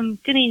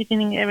 Good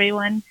evening,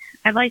 everyone.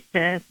 I'd like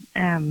to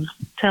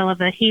tell of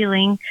a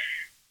healing.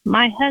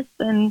 My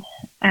husband,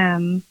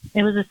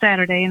 it was a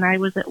Saturday, and I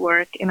was at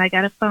work, and I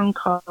got a phone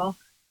call,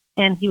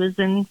 and he was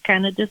in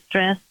kind of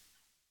distress.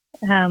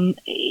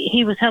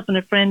 He was helping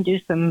a friend do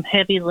some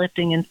heavy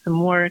lifting and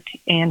some work,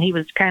 and he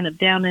was kind of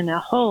down in a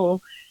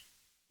hole.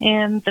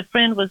 And the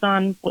friend was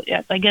on,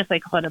 I guess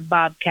they call it a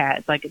bobcat.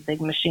 It's like a big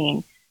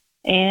machine.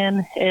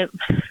 And it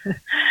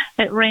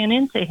it ran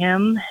into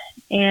him,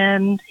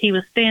 and he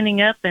was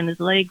standing up and his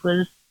leg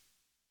was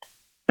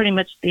pretty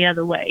much the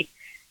other way.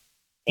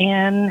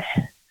 And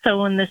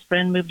so when this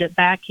friend moved it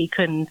back, he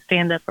couldn't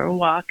stand up or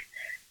walk.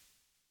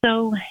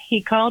 So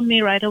he called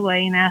me right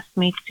away and asked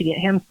me to get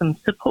him some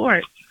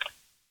support.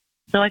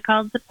 So I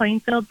called the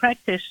Plainfield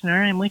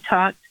practitioner and we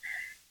talked.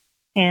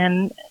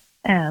 And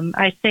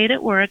I stayed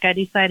at work. I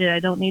decided I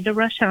don't need to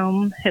rush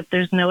home. If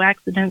there's no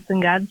accidents in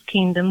God's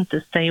kingdom,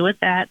 to stay with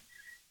that.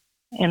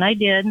 And I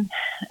did.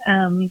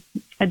 I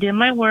did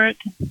my work.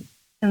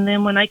 And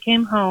then when I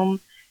came home,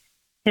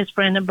 his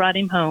friend had brought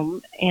him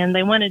home, and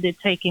they wanted to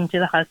take him to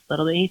the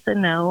hospital, but he said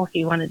no,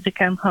 he wanted to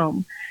come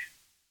home.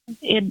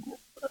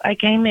 I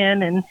came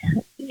in, and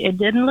it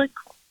didn't look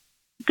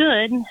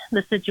good,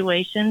 the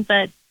situation,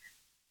 but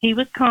he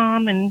was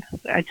calm, and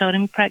I told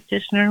him,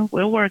 practitioner,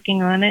 we're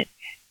working on it.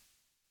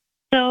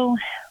 So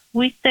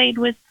we stayed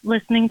with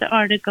listening to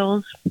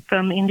articles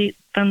from the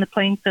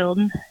Plainfield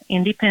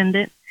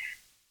Independent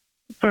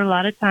for a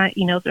lot of time,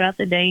 throughout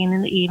the day and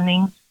in the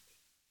evening.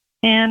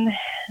 And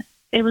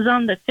it was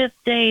on the 5th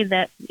day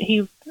that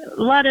a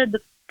lot of the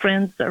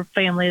friends or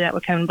family that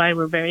were coming by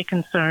were very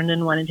concerned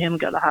and wanted him to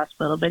go to the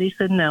hospital, but he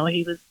said no,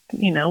 he was,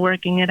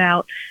 working it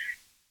out.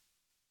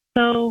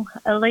 So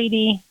a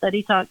lady that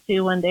he talked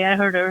to one day, I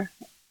heard her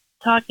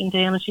talking to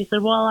him, and she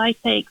said, well, I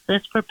take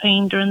this for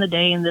pain during the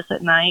day and this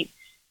at night.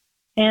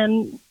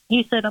 And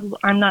he said,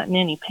 I'm not in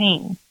any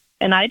pain.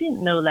 And I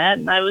didn't know that,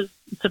 and I was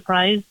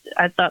surprised.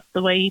 I thought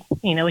the way,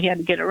 he had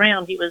to get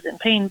around, he was in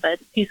pain. But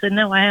he said,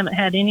 no, I haven't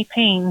had any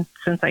pain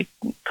since I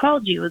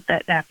called you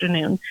that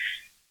afternoon.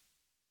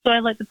 So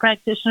I let the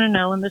practitioner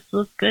know, and this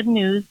was good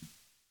news.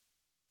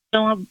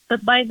 So,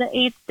 but by the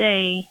 8th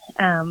day,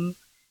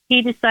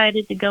 he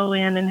decided to go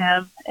in and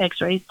have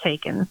x-rays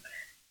taken.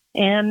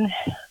 And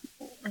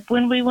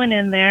when we went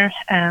in there,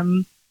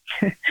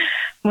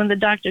 when the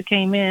doctor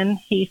came in,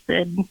 he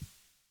said,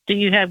 do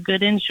you have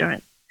good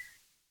insurance?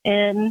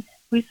 And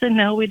we said,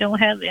 no, we don't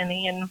have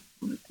any, and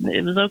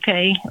it was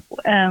okay.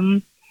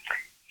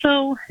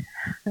 So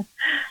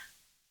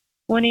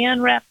when he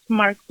unwrapped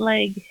Mark's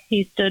leg,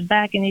 he stood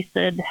back and he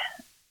said,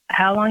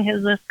 how long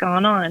has this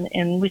gone on?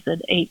 And we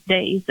said 8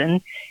 days.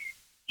 And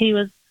he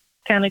was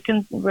kind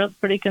of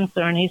pretty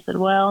concerned. He said,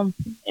 well,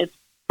 it's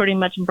pretty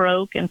much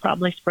broke and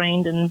probably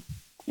sprained and,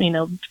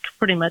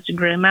 pretty much a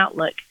grim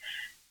outlook.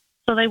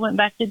 So they went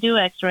back to do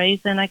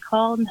x-rays, and I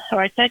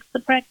texted the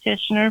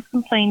practitioner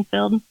from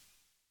Plainfield,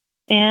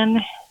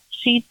 and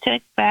she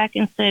texted back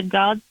and said,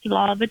 God's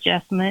law of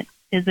adjustment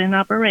is in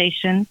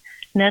operation.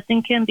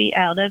 Nothing can be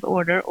out of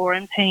order or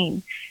in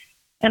pain.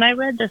 And I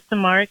read this to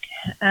Mark,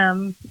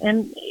 and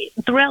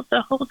throughout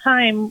the whole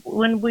time,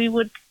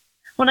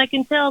 when I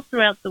can tell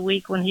throughout the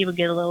week when he would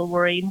get a little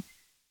worried,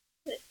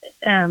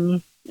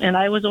 and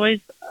I was always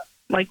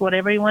like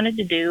whatever he wanted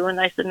to do, and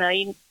I said, no,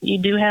 you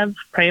do have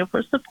prayer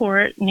for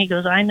support, and he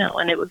goes, I know,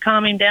 and it would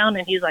calm him down,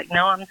 and he's like,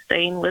 no, I'm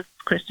staying with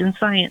Christian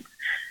Science.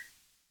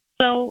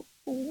 So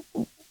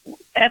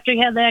after he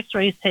had the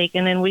x-rays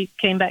taken and we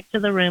came back to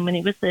the room and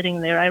he was sitting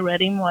there, I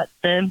read him what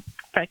the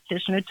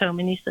practitioner told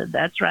me, and he said,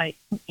 that's right.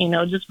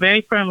 Just very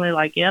firmly,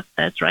 like, yep,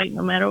 that's right,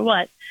 no matter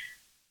what.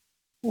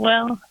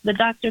 Well, the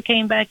doctor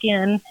came back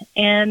in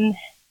and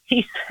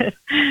he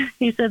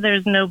said,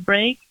 there's no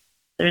break,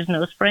 there's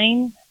no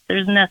sprain,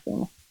 there's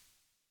nothing.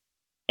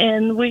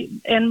 And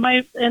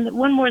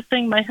one more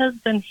thing, my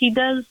husband, he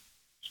does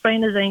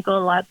sprain his ankle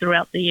a lot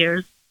throughout the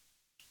years.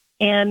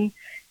 And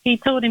he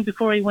told him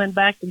before he went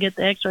back to get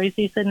the x-rays,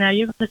 he said, now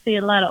you're going to see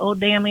a lot of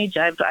old damage.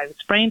 I've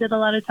sprained it a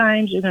lot of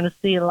times. You're going to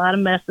see a lot of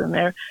mess in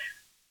there.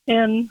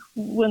 And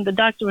when the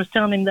doctor was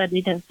telling him that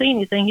he didn't see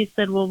anything, he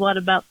said, well, what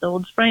about the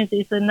old sprains?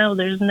 He said, no,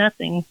 there's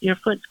nothing. Your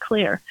foot's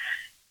clear.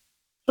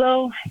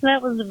 So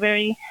that was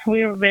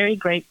we were very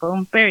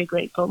grateful, very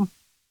grateful.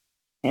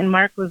 And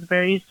Mark was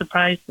very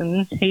surprised,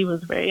 and he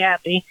was very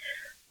happy.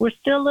 We're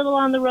still a little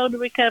on the road to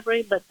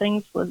recovery, but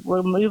things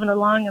we're moving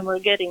along and we're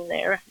getting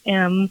there.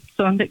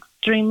 So I'm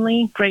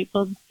extremely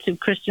grateful to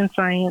Christian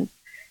Science,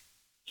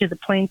 to the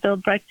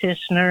Plainfield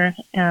practitioner,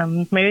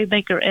 Mary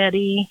Baker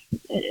Eddy,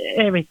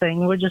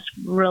 everything. We're just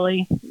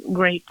really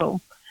grateful.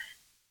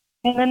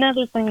 And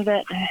another thing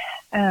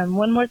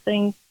one more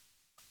thing,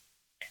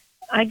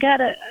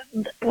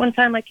 one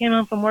time I came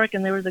home from work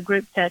and there was a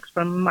group text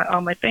from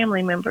all my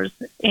family members,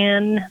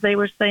 and they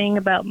were saying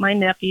about my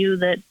nephew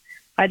that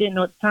I didn't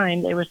know at the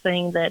time. They were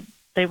saying that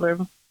they were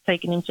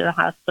taking him to the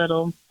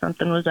hospital.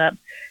 Something was up.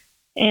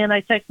 And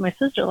I texted my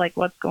sister, like,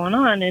 what's going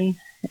on?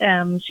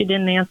 And she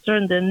didn't answer.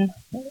 And then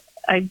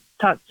I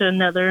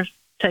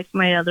text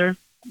my other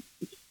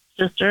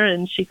sister,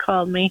 and she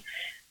called me.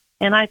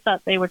 And I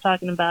thought they were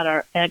talking about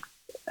our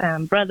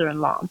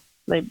ex-brother-in-law.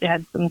 They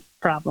had some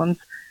problems.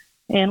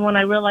 And when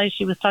I realized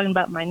she was talking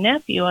about my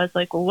nephew, I was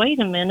like, well, wait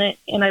a minute.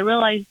 And I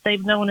realized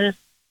they've noticed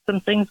some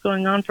things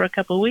going on for a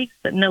couple of weeks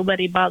that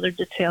nobody bothered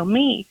to tell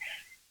me.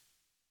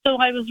 So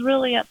I was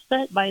really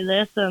upset by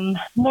this, and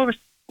more,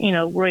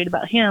 worried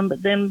about him.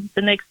 But then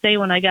the next day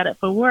when I got up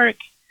for work,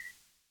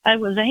 I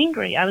was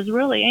angry. I was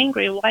really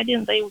angry. Why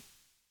didn't they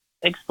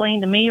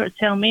explain to me or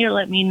tell me or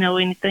let me know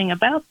anything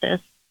about this?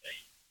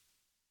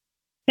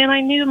 And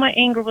I knew my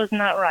anger was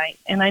not right,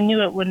 and I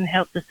knew it wouldn't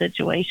help the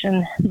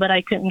situation, but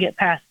I couldn't get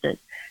past it.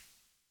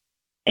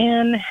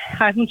 And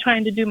I'm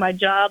trying to do my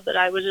job, but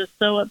I was just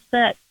so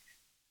upset.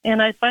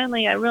 And I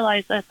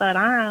realized, I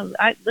thought,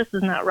 this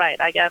is not right.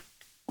 I got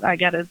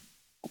to,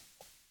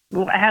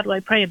 how do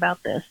I pray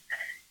about this?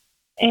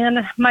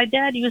 And my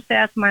dad used to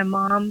ask my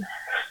mom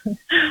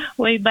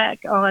way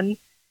back on,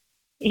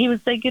 he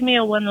would say, give me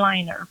a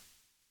one-liner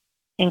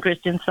in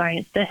Christian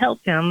Science to help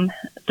him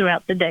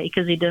throughout the day,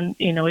 because he didn't,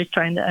 he's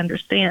trying to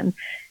understand.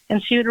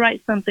 And she would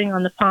write something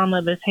on the palm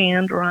of his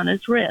hand or on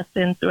his wrist,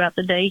 and throughout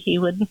the day he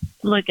would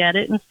look at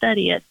it and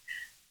study it.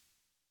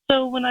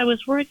 So when I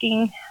was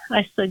working,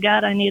 I said,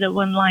 God, I need a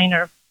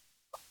one-liner.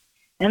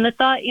 And the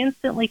thought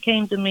instantly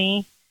came to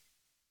me,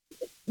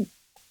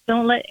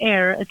 don't let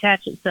error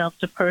attach itself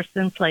to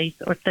person, place,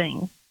 or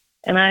thing.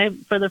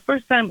 And for the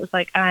first time, it was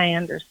like, I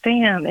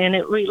understand. And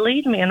it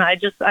relieved me, and I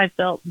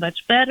felt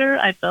much better.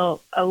 I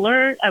felt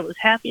alert. I was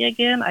happy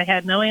again. I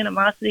had no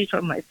animosity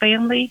toward my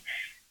family.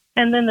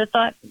 And then the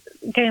thought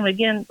came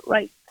again,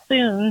 right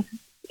soon,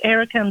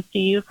 error comes to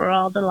you for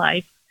all the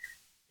life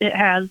it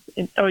has,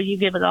 or you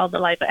give it all the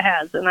life it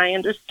has. And I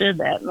understood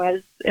that.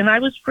 And I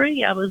was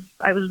free. I was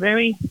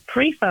very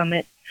free from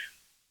it.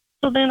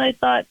 So then I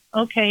thought,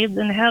 okay,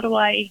 then how do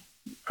I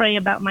pray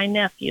about my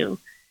nephew?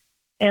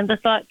 And the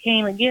thought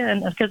came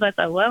again, because I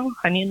thought, well,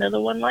 I need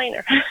another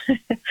one-liner.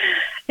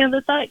 And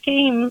the thought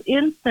came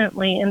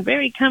instantly and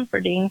very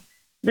comforting.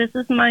 This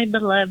is my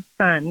beloved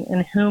son,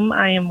 in whom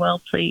I am well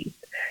pleased.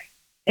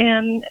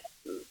 And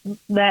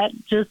that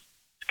just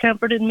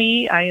comforted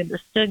me. I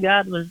understood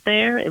God was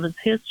there. It was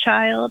his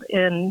child,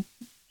 and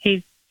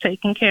he's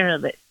taking care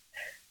of it.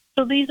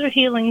 So these are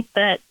healings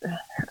that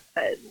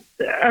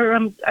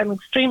I'm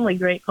extremely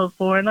grateful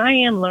for, and I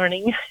am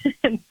learning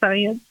in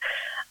science.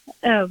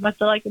 I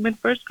feel like I'm in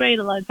first grade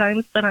a lot of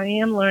times, but I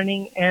am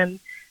learning, and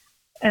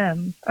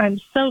I'm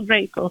so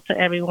grateful to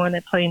everyone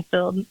at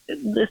Plainfield.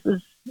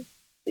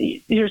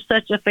 You're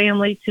such a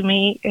family to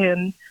me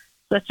and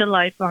such a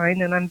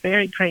lifeline, and I'm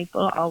very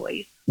grateful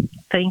always.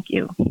 Thank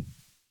you. Thank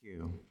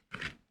you.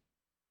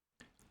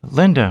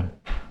 Linda.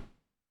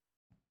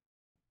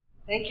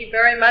 Thank you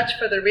very much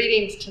for the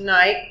readings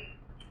tonight.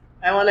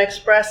 I want to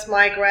express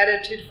my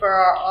gratitude for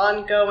our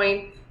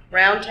ongoing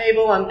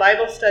roundtable and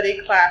Bible study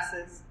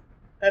classes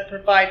that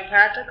provide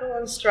practical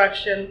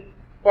instruction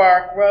for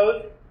our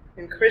growth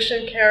in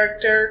Christian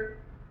character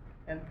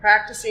and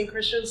practicing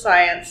Christian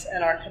Science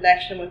and our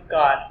connection with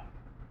God.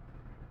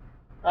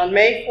 On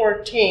May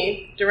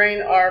 14th,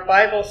 during our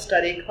Bible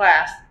study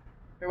class,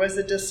 there was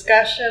a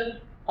discussion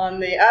on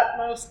the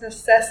utmost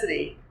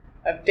necessity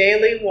of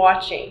daily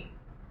watching.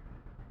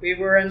 We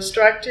were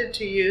instructed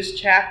to use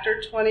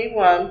chapter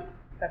 21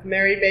 of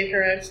Mary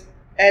Baker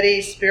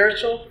Eddy's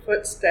Spiritual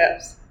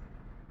Footsteps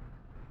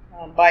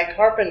by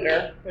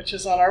Carpenter, which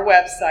is on our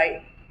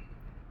website,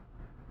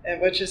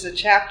 and which is a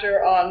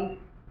chapter on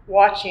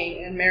watching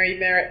in Mary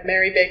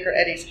Baker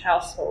Eddy's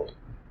household,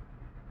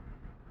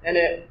 and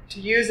to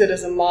use it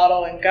as a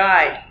model and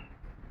guide.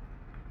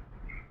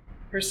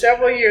 For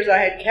several years I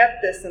had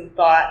kept this in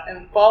thought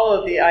and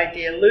followed the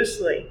idea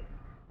loosely.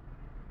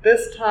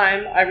 This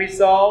time I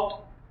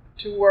resolved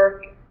to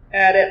work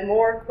at it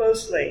more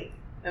closely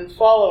and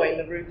following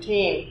the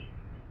routine.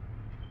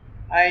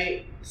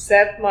 I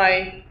set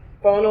my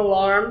phone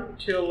alarm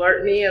to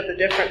alert me of the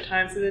different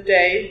times of the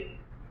day,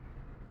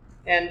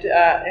 and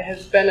it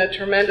has been a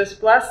tremendous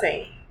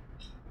blessing.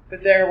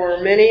 But there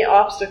were many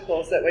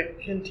obstacles that would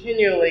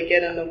continually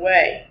get in the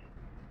way.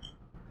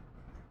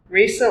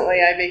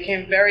 Recently, I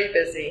became very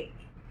busy.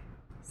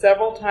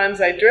 Several times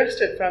I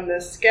drifted from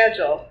this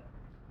schedule,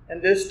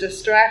 and this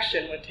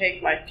distraction would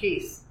take my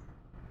peace.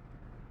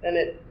 And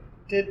it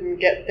didn't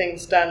get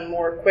things done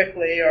more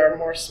quickly or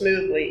more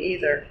smoothly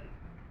either.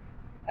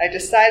 I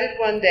decided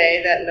one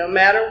day that no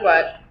matter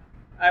what,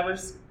 I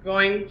was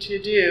going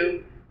to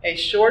do a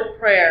short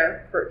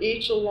prayer for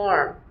each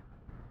alarm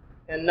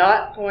and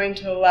not going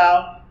to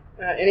allow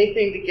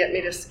anything to get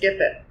me to skip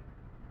it.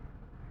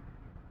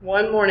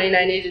 One morning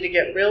I needed to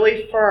get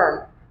really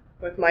firm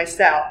with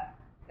myself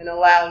and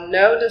allow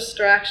no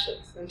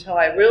distractions until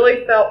I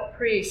really felt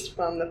peace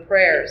from the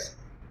prayers.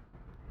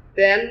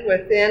 Then,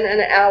 within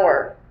an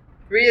hour,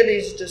 3 of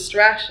these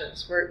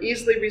distractions were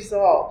easily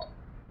resolved.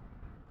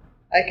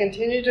 I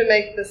continue to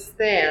make the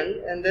stand,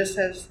 and this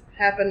has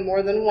happened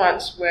more than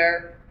once,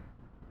 where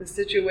the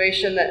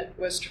situation that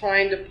was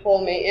trying to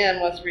pull me in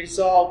was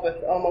resolved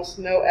with almost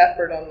no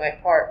effort on my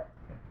part.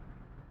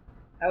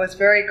 I was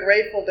very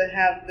grateful to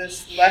have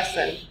this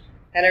lesson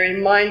and a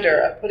reminder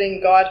of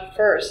putting God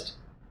first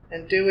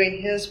and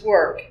doing his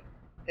work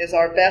is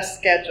our best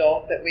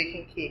schedule that we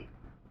can keep.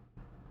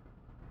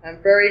 I'm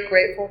very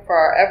grateful for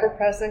our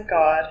ever-present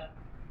God,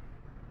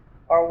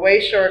 our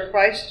way-sure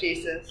Christ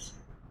Jesus,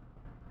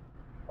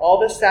 all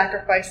the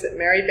sacrifice that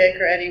Mary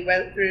Baker Eddy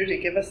went through to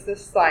give us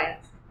this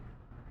science,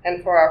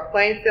 and for our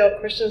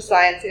Plainfield Christian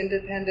Science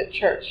Independent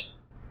Church,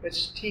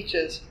 which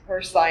teaches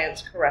her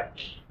science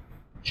correctly.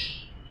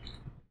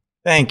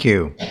 Thank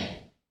you.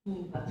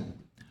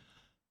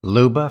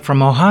 Luba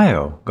from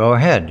Ohio, go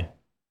ahead.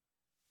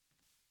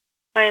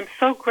 I am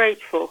so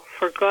grateful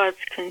for God's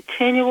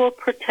continual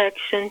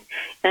protection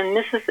and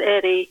Mrs.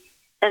 Eddy,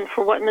 and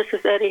for what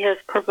Mrs. Eddy has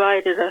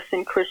provided us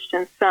in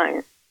Christian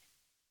Science.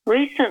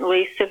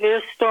 Recently,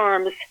 severe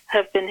storms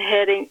have been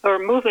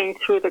moving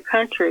through the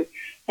country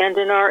and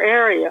in our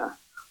area.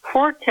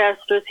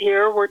 Forecasters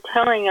here were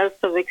telling us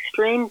of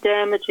extreme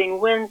damaging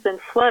winds and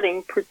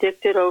flooding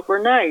predicted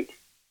overnight.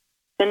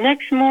 The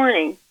next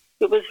morning,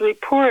 it was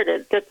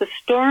reported that the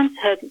storms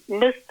had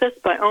missed us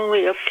by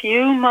only a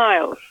few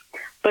miles,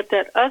 but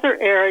that other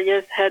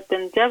areas had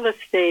been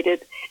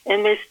devastated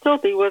and may still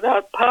be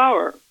without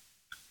power.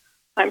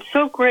 I'm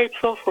so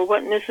grateful for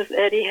what Mrs.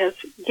 Eddy has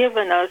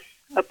given us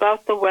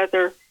about the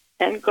weather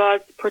and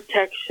God's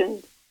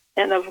protection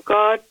and of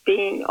God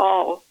being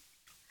all.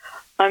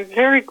 I'm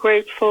very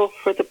grateful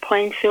for the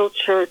Plainfield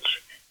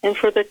Church and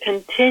for the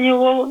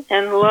continual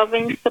and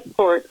loving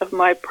support of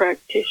my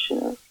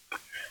practitioner.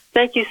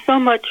 Thank you so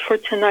much for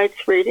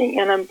tonight's reading,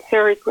 and I'm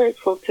very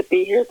grateful to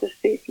be here this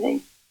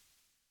evening.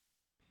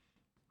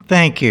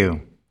 Thank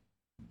you.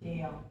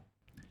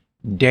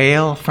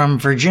 Dale from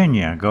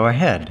Virginia, go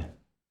ahead.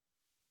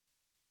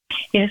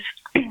 Yes,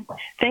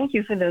 thank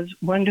you for those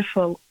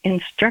wonderful,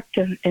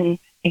 instructive, and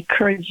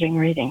encouraging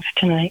readings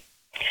tonight.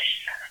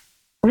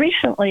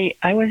 Recently,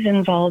 I was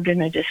involved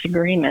in a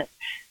disagreement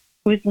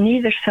with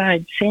neither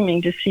side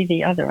seeming to see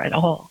the other at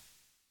all.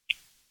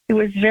 It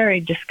was very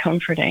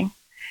discomforting,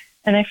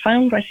 and I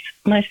found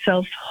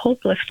myself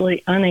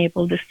hopelessly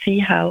unable to see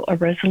how a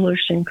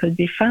resolution could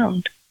be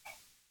found.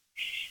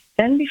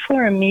 Then,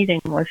 before a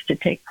meeting was to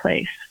take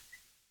place,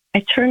 I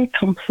turned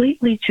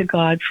completely to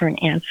God for an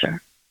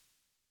answer.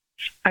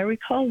 I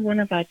recall one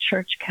of our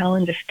church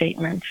calendar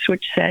statements,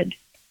 which said,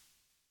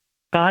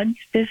 God's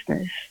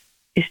business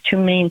is to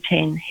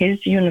maintain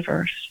his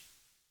universe,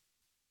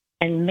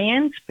 and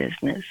man's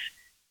business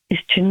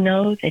is to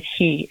know that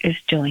he is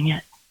doing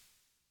it.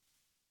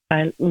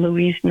 By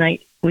Louise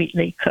Knight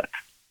Wheatley Cook.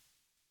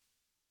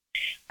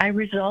 I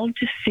resolved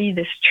to see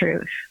this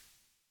truth,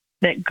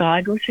 that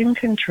God was in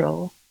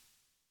control,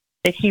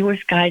 that he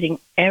was guiding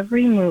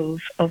every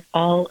move of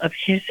all of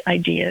his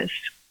ideas,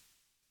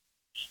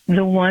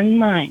 the one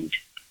mind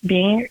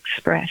being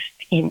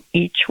expressed in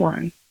each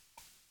one.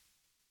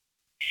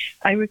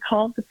 I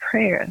recall the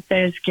prayer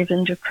that is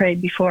given to pray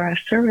before our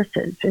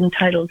services,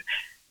 entitled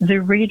The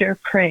Reader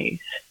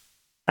Prays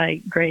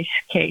by Grace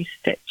K.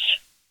 Stitch.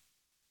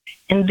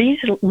 And these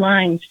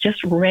lines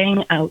just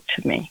rang out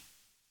to me.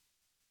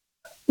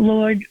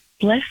 Lord,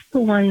 bless the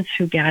ones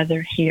who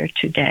gather here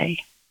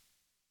today.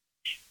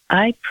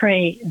 I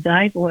pray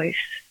thy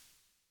voice,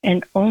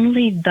 and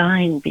only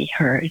thine be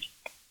heard.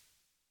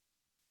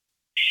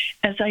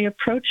 As I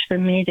approached the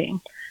meeting,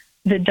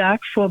 the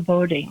dark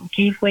foreboding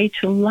gave way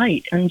to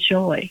light and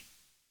joy.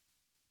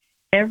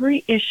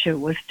 Every issue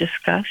was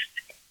discussed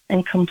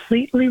and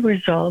completely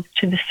resolved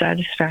to the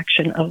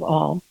satisfaction of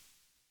all.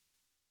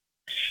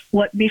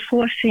 What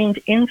before seemed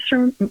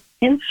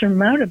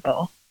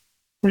insurmountable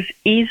was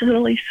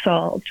easily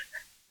solved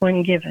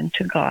when given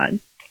to God.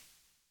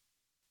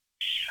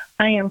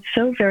 I am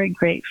so very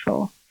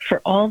grateful for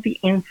all the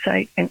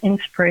insight and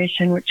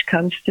inspiration which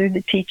comes through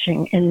the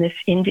teaching in this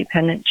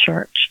independent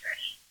church,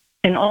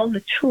 and all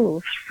the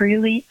tools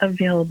freely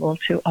available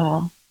to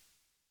all.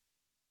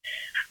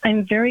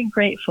 I'm very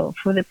grateful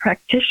for the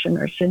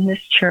practitioners in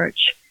this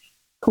church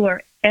who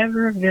are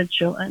ever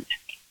vigilant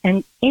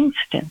and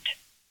instant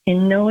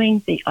in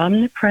knowing the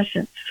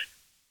omnipresence,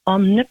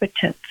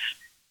 omnipotence,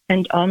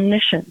 and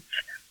omniscience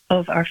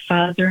of our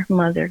Father,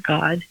 Mother,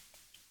 God,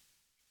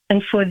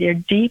 and for their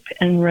deep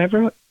and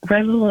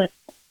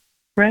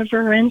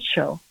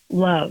reverential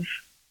love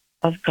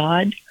of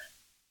God,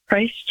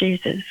 Christ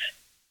Jesus,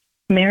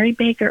 Mary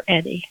Baker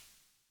Eddy,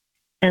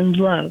 and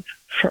love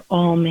for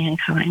all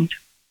mankind.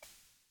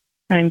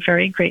 I'm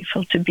very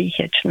grateful to be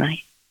here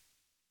tonight.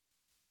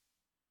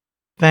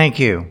 Thank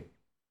you.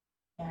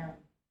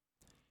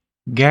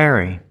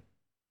 Gary.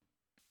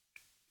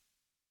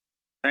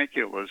 Thank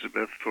you,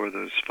 Elizabeth, for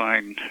those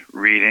fine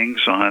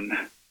readings on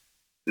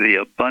the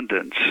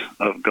abundance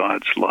of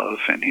God's love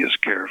and his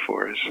care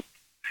for us.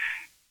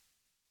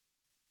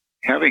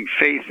 Having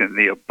faith in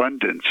the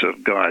abundance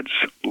of God's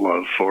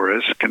love for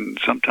us can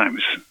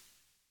sometimes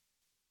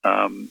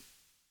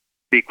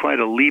be quite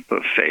a leap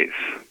of faith,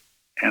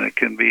 and it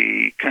can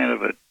be kind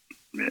of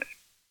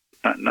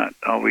not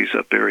always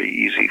a very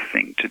easy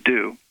thing to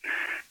do.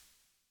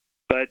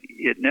 But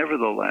it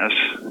nevertheless,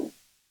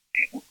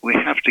 we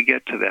have to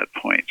get to that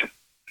point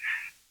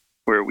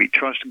where we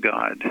trust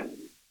God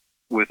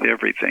with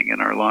everything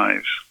in our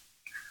lives.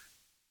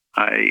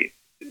 It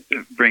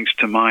brings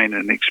to mind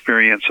an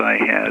experience I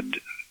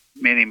had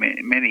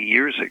many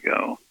years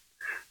ago,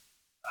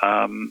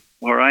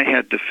 where I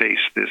had to face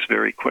this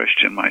very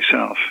question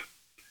myself.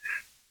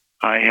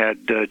 I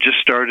had just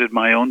started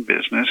my own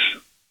business,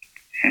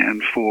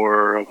 and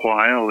for a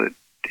while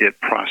it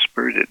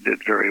prospered. It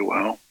did very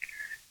well.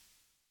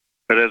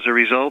 But as a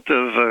result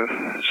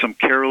of some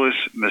careless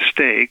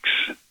mistakes,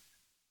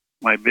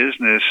 my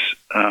business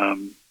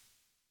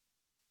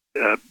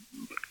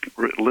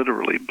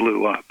literally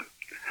blew up.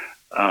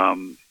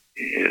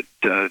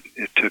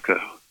 It took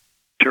a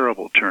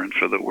terrible turn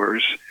for the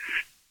worse,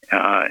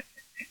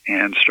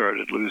 and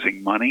started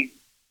losing money.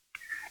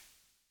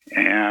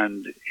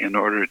 And in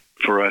order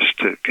for us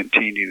to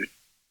continue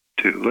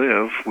to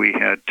live, we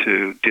had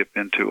to dip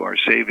into our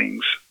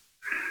savings.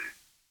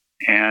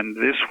 And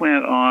this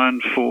went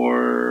on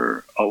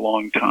for a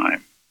long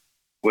time,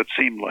 what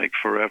seemed like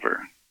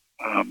forever,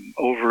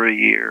 over a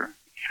year.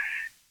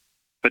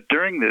 But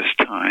during this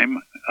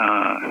time,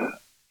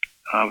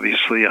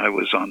 obviously I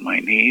was on my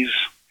knees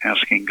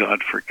asking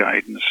God for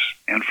guidance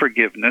and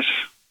forgiveness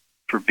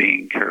for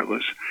being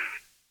careless.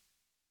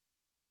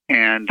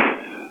 And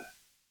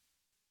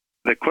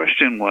the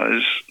question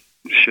was,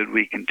 should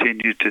we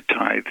continue to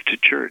tithe to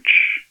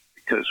church?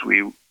 Because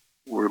we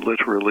were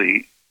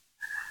literally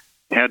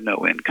had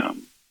no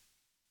income.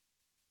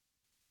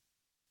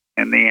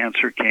 And the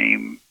answer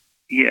came,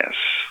 yes,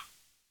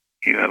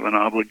 you have an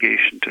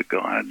obligation to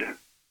God.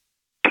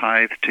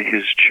 Tithe to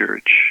his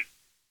church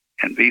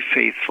and be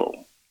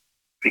faithful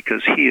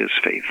because he is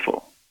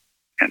faithful,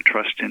 and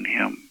trust in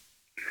him.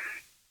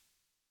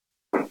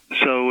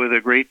 So with a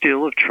great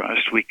deal of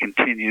trust, we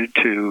continued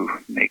to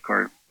make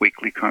our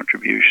weekly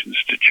contributions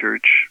to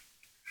church.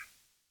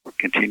 We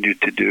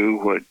continued to do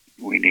what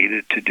we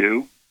needed to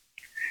do.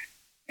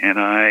 And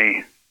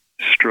I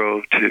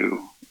strove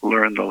to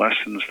learn the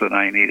lessons that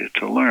I needed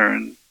to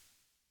learn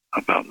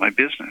about my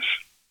business.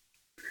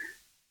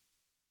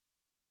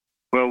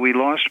 Well, we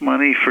lost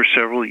money for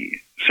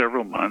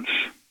several months,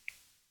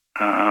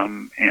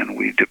 and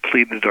we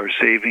depleted our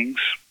savings.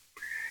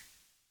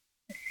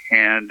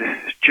 And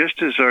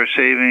just as our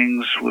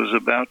savings was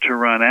about to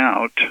run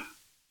out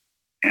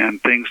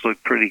and things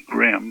looked pretty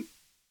grim,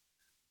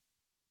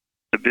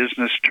 the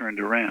business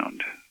turned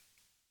around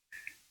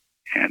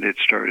and it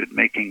started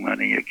making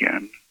money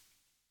again.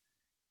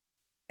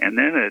 And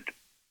then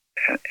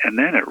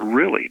it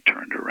really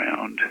turned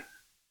around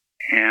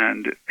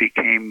and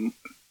became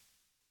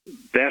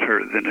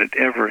better than it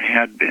ever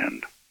had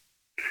been.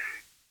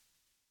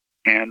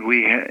 And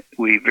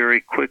we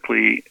very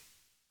quickly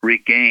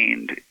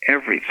regained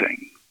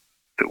everything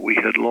that we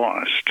had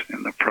lost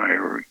in the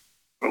prior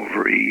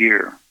over a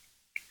year.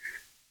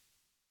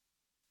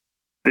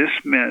 This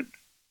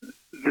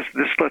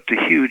left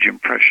a huge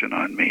impression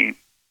on me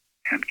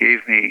and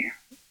gave me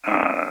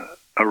a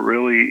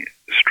really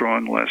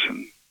strong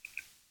lesson,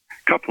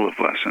 a couple of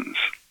lessons.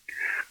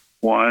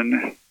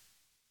 One,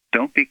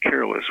 don't be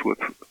careless with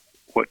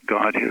what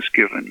God has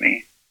given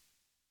me,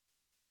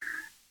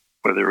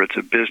 whether it's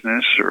a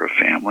business or a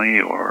family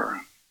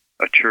or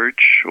a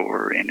church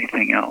or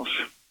anything else.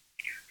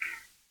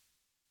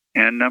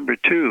 And number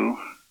two,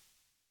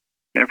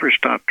 never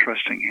stop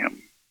trusting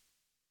him.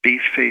 Be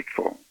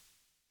faithful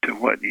to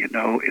what you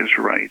know is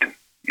right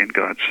in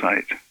God's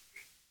sight.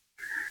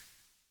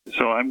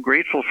 So I'm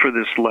grateful for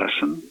this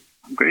lesson.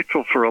 I'm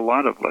grateful for a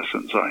lot of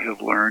lessons I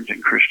have learned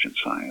in Christian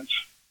Science.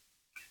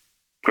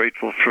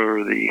 Grateful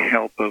for the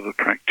help of a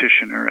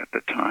practitioner at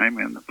the time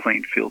in the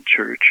Plainfield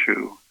Church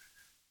who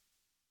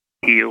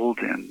healed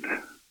and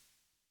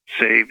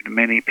saved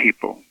many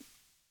people,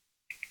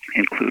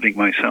 including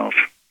myself.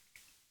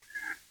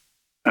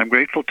 I'm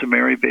grateful to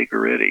Mary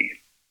Baker Eddy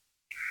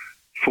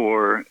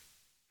for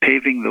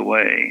paving the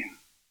way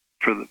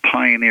for the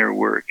pioneer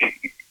work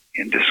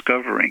in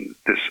discovering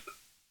this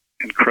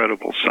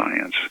incredible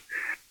science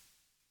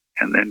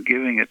and then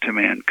giving it to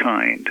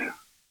mankind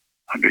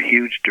under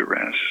huge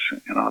duress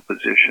and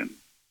opposition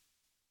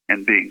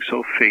and being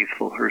so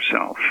faithful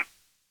herself.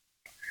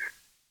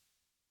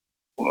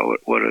 Well,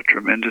 what a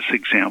tremendous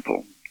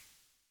example.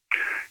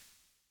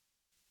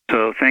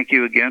 So thank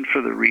you again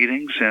for the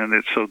readings, and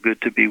it's so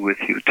good to be with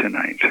you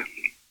tonight.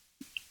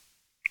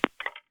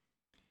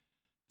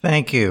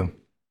 Thank you.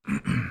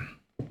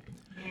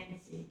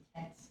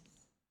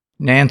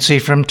 Nancy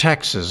from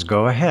Texas,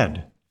 go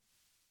ahead.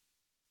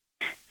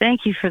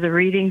 Thank you for the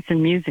readings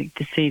and music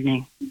this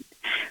evening.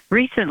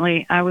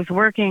 Recently, I was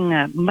working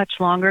much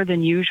longer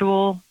than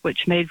usual,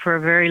 which made for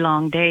a very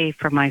long day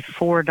for my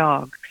 4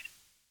 dogs.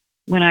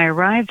 When I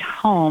arrived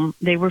home,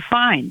 they were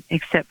fine,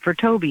 except for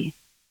Toby.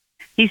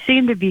 He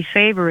seemed to be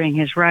favoring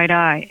his right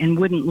eye and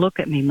wouldn't look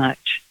at me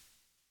much.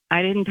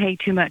 I didn't pay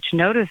too much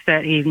notice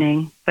that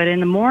evening, but in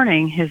the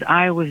morning, his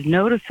eye was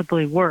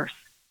noticeably worse,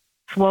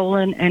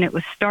 swollen, and it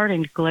was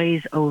starting to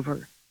glaze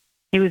over.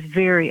 He was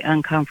very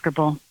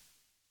uncomfortable.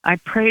 I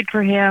prayed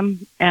for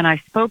him, and I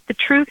spoke the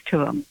truth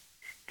to him,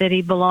 that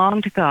he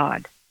belonged to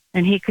God,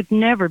 and he could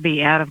never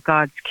be out of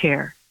God's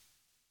care,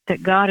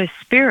 that God is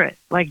spirit,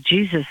 like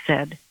Jesus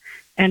said,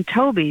 and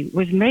Toby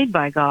was made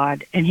by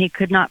God, and he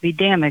could not be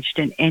damaged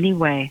in any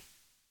way.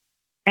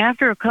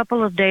 After a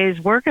couple of days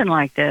working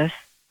like this,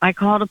 I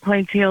called a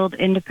Plainfield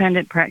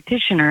independent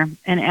practitioner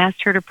and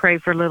asked her to pray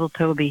for little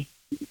Toby.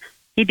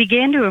 He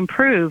began to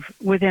improve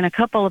within a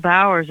couple of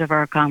hours of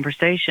our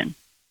conversation.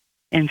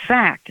 In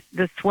fact,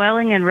 the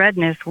swelling and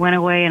redness went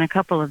away in a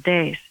couple of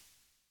days.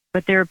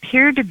 But there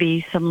appeared to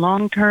be some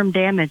long-term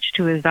damage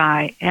to his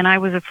eye, and I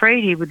was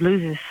afraid he would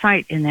lose his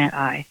sight in that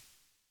eye.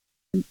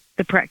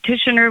 The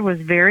practitioner was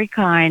very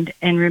kind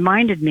and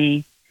reminded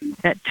me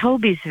that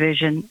Toby's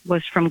vision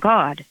was from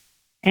God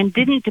and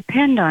didn't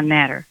depend on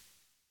matter.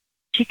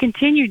 She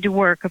continued to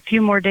work a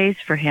few more days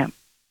for him.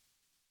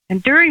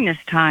 And during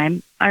this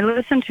time, I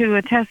listened to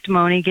a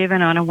testimony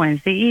given on a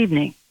Wednesday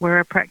evening where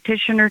a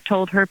practitioner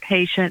told her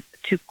patient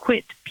to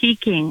quit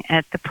peeking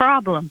at the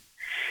problem,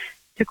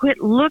 to quit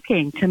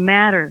looking to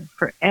matter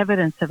for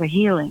evidence of a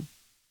healing.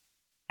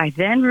 I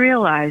then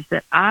realized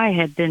that I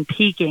had been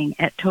peeking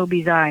at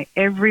Toby's eye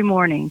every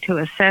morning to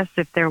assess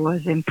if there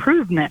was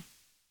improvement,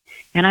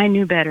 and I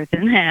knew better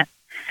than that.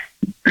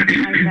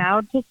 I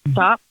vowed to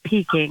stop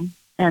peeking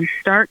and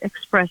start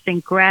expressing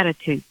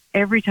gratitude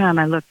every time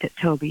I looked at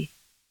Toby.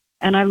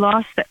 And I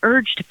lost the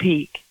urge to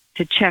peek,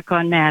 to check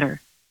on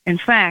matter. In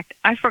fact,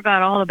 I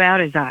forgot all about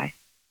his eye.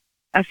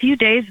 A few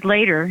days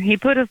later, he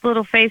put his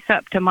little face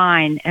up to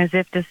mine as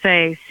if to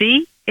say,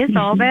 "See, it's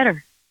all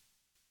better."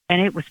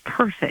 And it was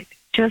perfect,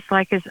 just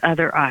like his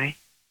other eye.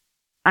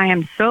 I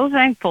am so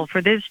thankful for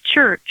this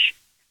church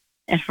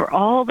and for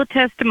all the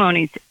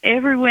testimonies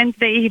every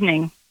Wednesday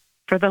evening,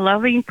 for the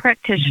loving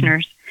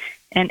practitioners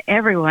and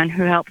everyone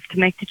who helps to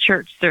make the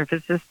church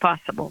services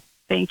possible.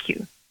 Thank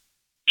you.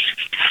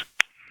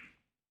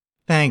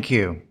 Thank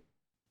you.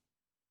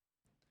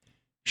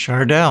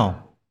 Chardell.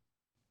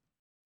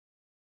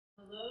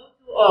 Hello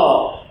to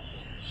all.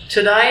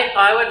 Tonight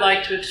I would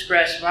like to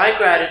express my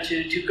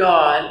gratitude to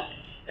God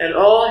and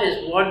all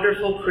his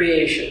wonderful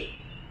creation,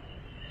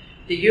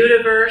 the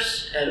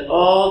universe and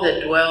all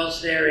that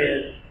dwells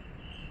therein.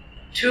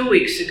 2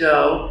 weeks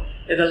ago,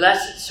 in the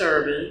lesson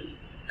sermon,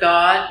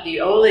 God,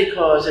 the only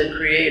cause and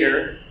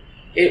creator,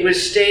 it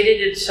was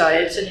stated in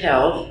Science and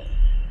Health,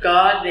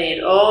 God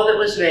made all that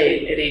was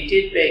made, and he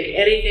didn't make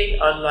anything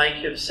unlike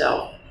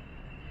himself.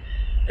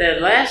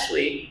 Then last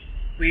week,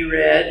 we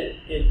read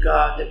in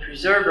God, the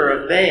Preserver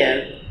of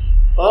Man,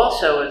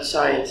 also in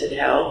Science and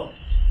Health,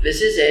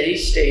 Mrs. Eddy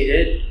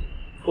stated,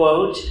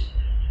 quote,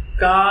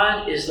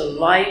 God is the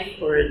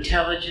life or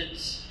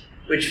intelligence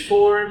which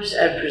forms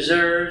and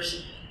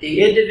preserves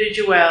the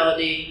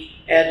individuality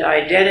and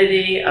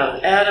identity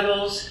of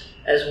animals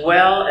as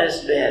well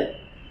as men.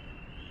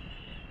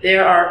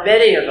 There are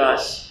many of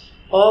us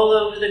all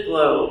over the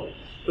globe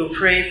who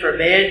pray for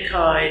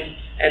mankind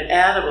and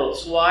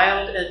animals,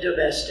 wild and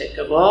domestic,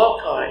 of all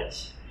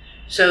kinds,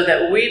 so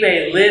that we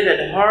may live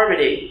in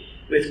harmony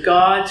with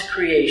God's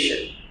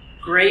creation,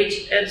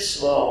 great and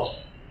small.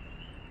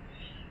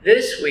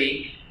 This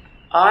week,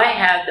 I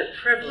had the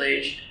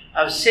privilege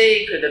of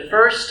seeing for the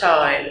first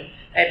time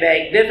a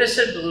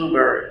magnificent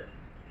bluebird.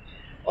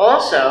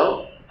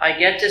 Also, I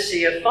get to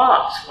see a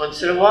fox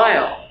once in a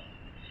while.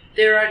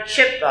 There are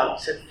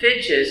chipmunks and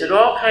finches and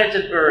all kinds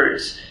of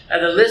birds,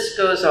 and the list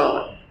goes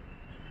on.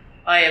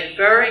 I am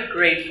very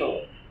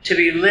grateful to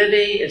be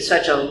living in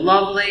such a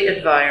lovely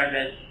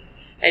environment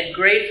and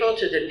grateful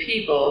to the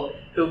people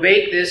who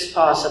make this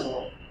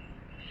possible.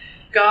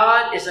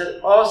 God is an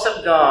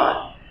awesome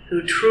God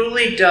who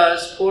truly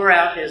does pour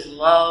out his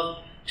love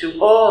to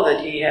all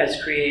that he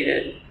has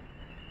created.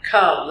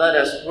 Come, let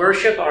us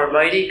worship our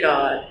mighty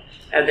God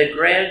and the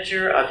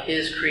grandeur of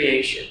his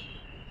creation.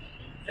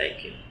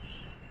 Thank you.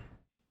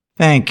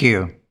 Thank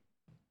you.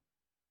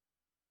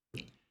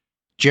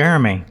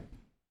 Jeremy.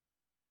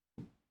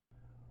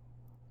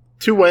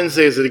 2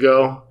 Wednesdays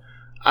ago,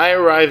 I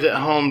arrived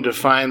at home to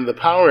find the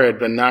power had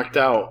been knocked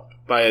out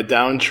by a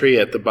downed tree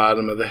at the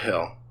bottom of the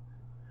hill.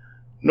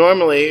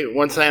 Normally,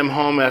 once I am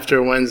home after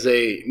a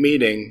Wednesday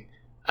meeting,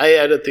 I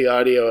edit the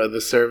audio of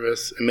the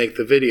service and make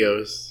the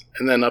videos,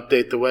 and then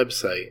update the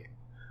website.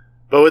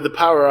 But with the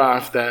power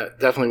off, that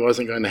definitely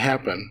wasn't going to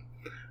happen.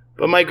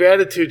 But my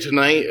gratitude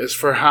tonight is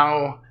for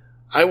how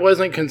I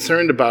wasn't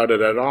concerned about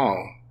it at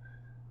all.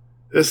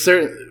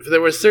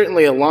 There was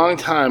certainly a long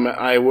time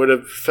I would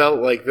have felt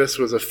like this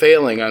was a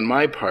failing on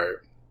my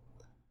part.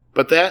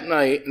 But that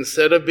night,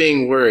 instead of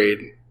being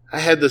worried, I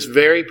had this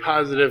very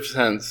positive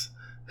sense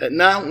that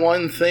not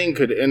one thing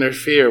could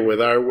interfere with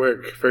our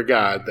work for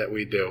God that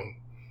we do.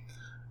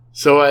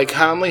 So I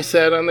calmly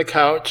sat on the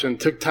couch and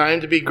took time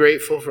to be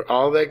grateful for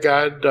all that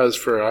God does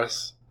for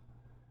us,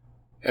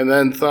 and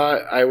then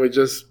thought I would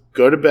just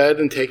go to bed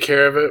and take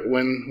care of it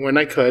when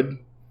I could.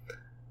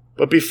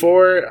 But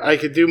before I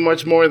could do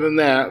much more than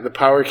that, the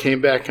power came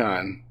back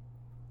on,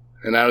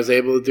 and I was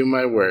able to do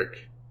my work.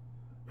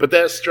 But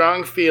that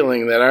strong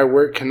feeling that our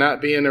work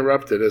cannot be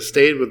interrupted has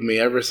stayed with me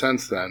ever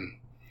since then.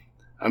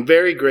 I'm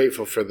very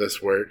grateful for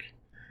this work,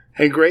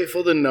 and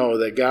grateful to know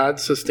that God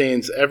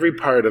sustains every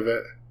part of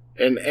it,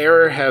 and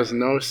error has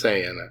no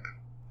say in it.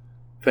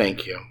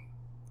 Thank you.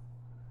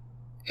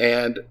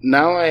 And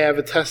now I have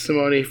a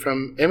testimony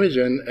from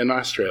Imogen in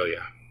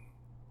Australia.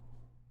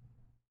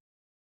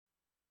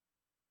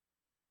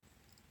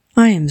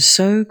 I am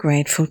so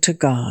grateful to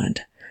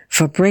God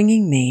for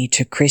bringing me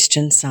to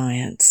Christian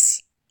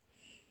Science.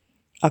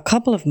 A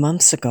couple of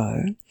months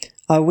ago,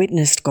 I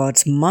witnessed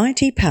God's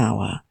mighty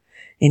power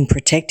in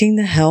protecting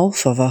the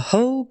health of a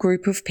whole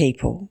group of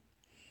people.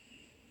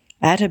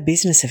 At a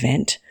business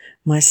event,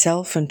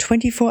 myself and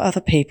 24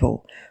 other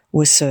people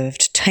were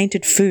served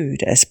tainted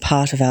food as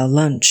part of our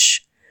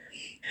lunch.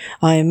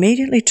 I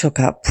immediately took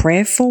up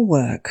prayerful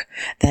work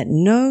that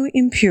no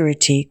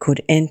impurity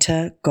could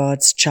enter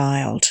God's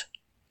child.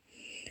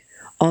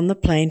 On the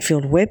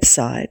Plainfield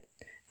website,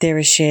 there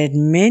are shared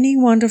many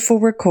wonderful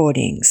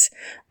recordings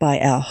by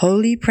our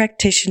holy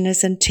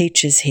practitioners and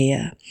teachers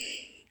here,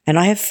 and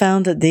I have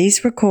found that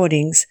these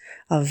recordings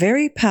are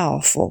very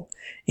powerful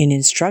in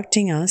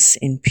instructing us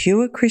in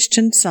pure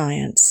Christian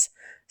Science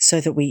so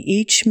that we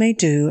each may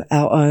do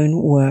our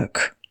own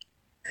work.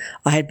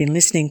 I had been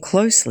listening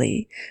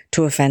closely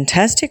to a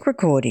fantastic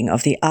recording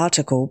of the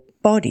article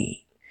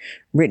Body,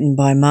 written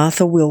by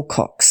Martha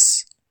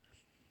Wilcox.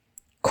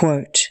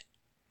 Quote,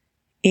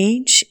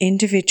 "Each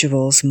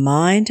individual's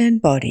mind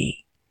and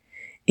body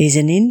is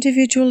an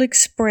individual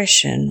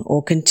expression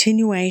or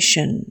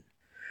continuation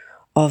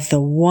of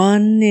the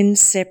one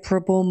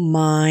inseparable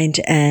mind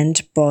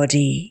and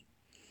body."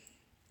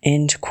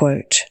 End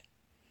quote.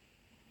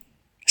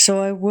 So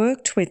I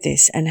worked with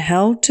this and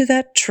held to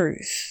that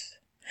truth,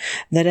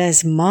 that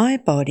as my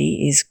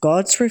body is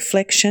God's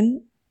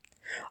reflection,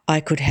 I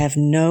could have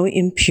no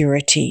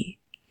impurity,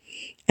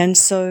 and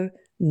so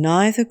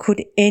neither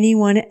could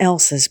anyone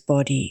else's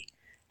body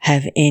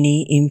have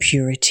any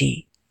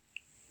impurity.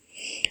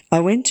 I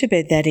went to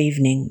bed that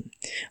evening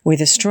with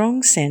a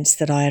strong sense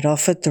that I had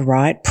offered the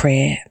right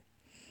prayer,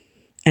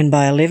 and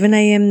by 11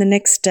 a.m. the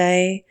next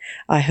day,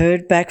 I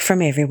heard back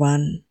from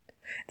everyone.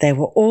 They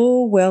were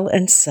all well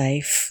and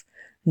safe,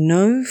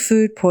 no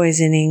food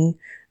poisoning,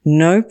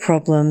 no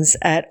problems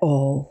at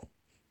all.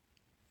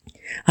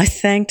 I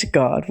thanked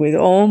God with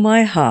all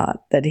my heart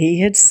that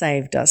He had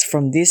saved us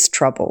from this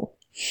trouble,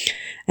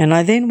 and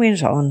I then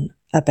went on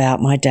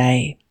about my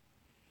day.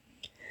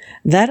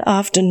 That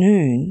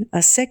afternoon,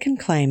 a second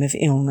claim of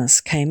illness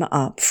came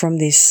up from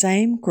this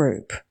same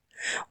group,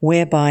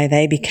 whereby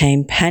they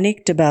became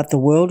panicked about the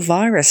world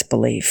virus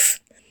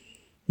belief.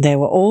 They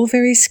were all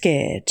very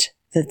scared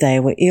that they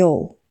were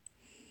ill.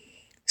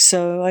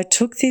 So I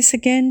took this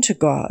again to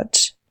God,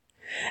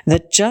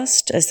 that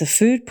just as the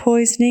food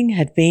poisoning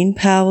had been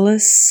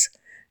powerless,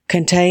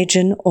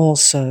 contagion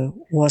also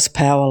was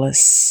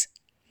powerless.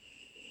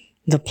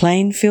 The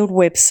Plainfield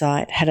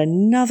website had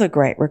another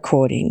great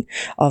recording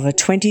of a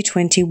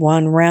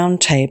 2021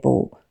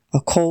 roundtable, a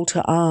call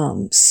to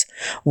arms,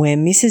 where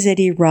Mrs.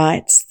 Eddy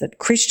writes that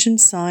Christian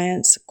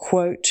Science,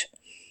 quote,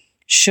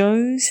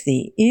 shows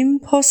the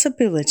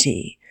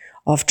impossibility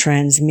of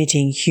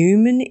transmitting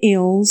human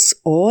ills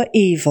or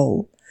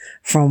evil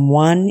from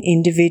one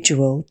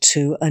individual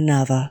to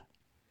another.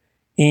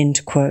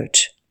 End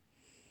quote.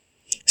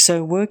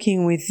 So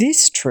working with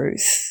this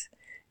truth,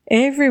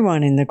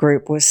 everyone in the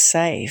group was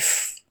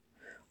safe.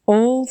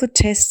 All the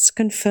tests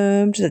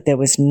confirmed that there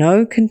was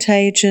no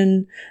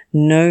contagion,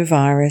 no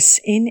virus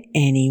in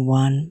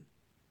anyone.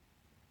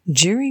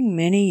 During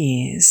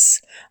many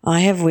years,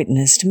 I have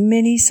witnessed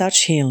many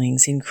such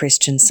healings in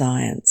Christian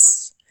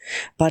Science,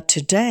 but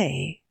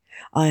today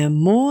I am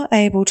more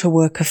able to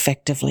work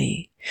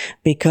effectively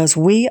because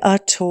we are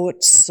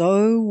taught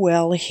so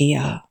well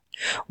here.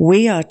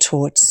 We are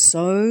taught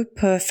so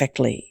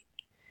perfectly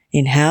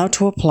in how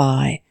to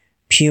apply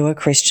pure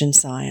Christian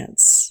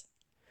Science.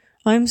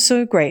 I'm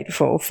so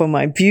grateful for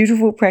my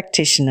beautiful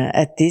practitioner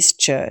at this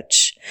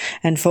church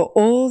and for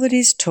all that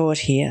is taught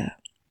here.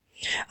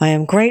 I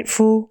am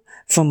grateful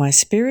for my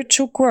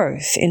spiritual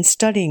growth in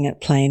studying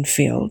at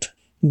Plainfield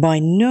by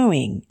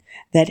knowing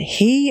that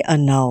He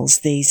annuls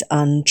these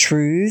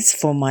untruths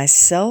for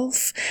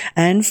myself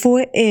and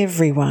for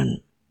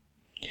everyone.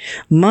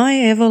 My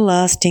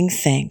everlasting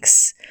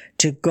thanks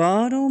to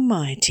God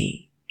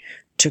Almighty,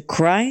 to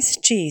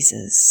Christ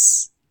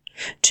Jesus,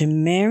 to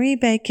Mary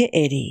Baker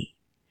Eddy,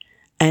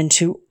 and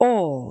to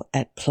all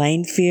at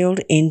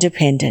Plainfield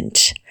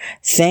Independent.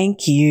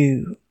 Thank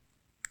you.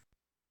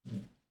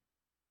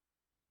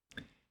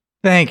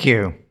 Thank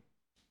you.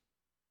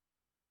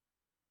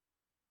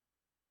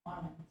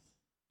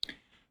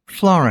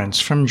 Florence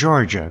from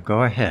Georgia,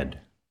 go ahead.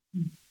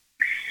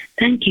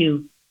 Thank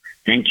you.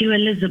 Thank you,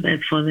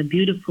 Elizabeth, for the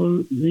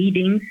beautiful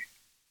readings.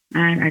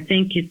 And I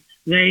think it's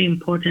very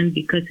important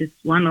because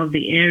it's one of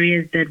the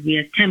areas that we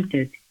are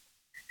tempted.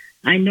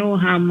 I know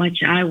how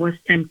much I was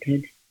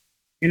tempted.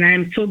 And I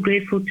am so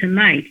grateful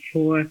tonight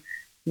for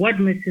what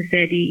Mrs.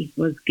 Eddy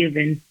was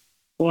given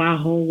for our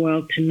whole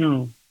world to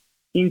know.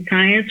 In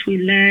science, we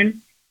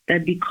learn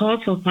that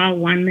because of our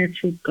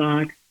oneness with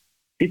God,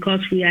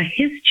 because we are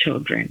His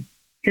children,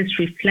 His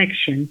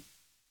reflection,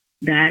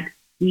 that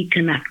we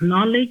can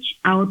acknowledge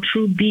our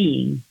true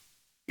being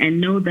and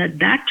know that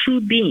that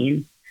true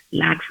being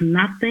lacks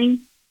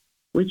nothing,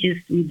 which is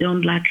we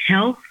don't lack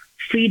health,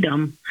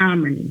 freedom,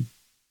 harmony.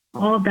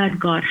 All that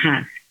God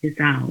has is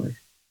ours.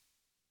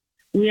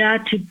 We are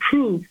to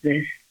prove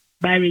this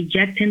by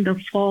rejecting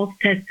the false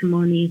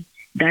testimony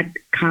that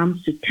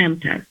comes to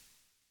tempt us,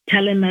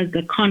 telling us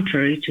the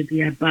contrary to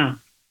the above.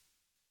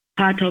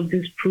 Part of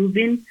this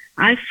proving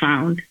I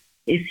found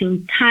is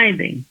in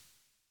tithing.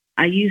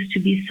 I used to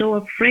be so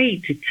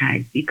afraid to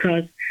tithe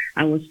because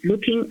I was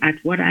looking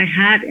at what I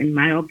had and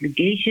my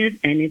obligations,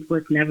 and it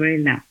was never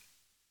enough.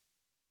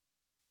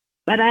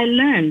 But I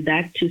learned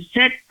that to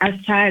set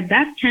aside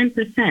that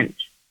 10%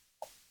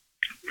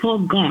 for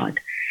God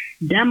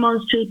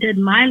demonstrated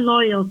my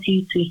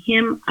loyalty to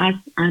Him as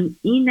an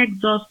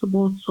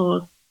inexhaustible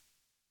source,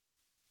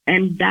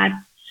 and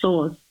that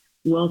source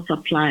will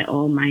supply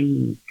all my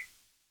needs.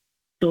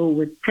 So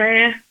with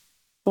prayer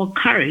for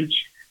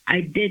courage,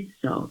 I did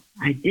so.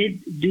 I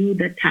did do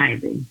the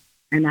tithing,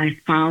 and I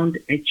found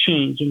a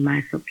change in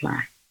my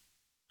supply.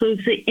 So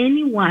if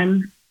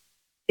anyone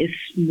is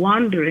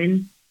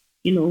wondering,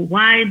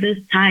 why this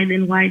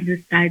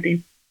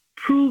tithing,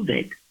 prove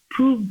it.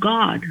 Prove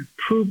God.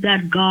 Prove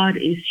that God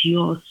is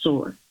your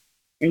source,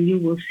 and you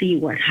will see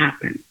what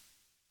happens.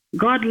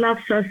 God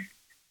loves us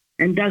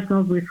and does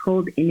not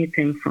withhold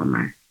anything from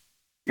us.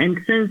 And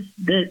since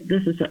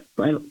this is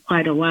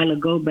quite a while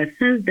ago, but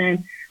since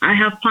then, I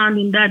have found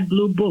in that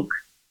blue book,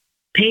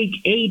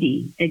 page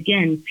 80,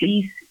 again,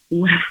 please,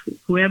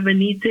 whoever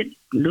needs it,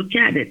 look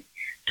at it.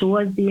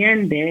 Towards the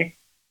end there,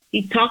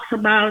 it talks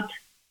about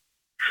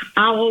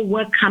our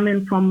work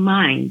coming from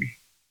mind,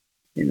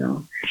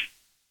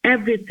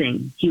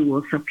 everything He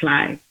will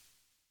supply,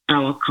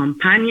 our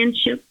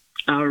companionship,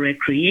 our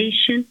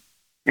recreation,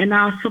 and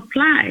our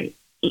supply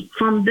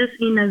from this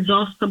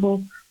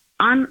inexhaustible,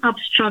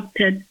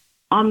 unobstructed,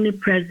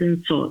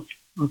 omnipresent source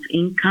of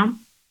income,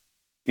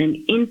 and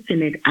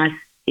infinite as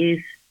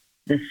is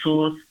the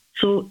source,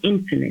 so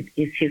infinite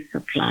is His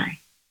supply.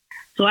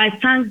 So I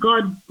thank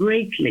God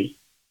greatly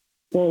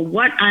for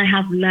what I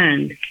have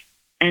learned,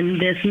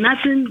 and there's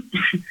nothing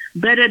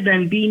better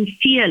than being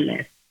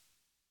fearless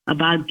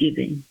about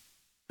giving.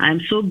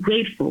 I'm so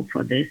grateful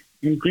for this,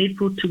 and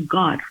grateful to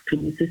God, to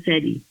Mrs.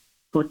 Eddy,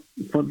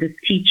 for this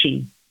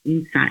teaching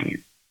in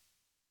science.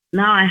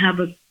 Now I have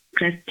a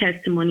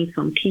testimony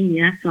from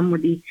Kenya.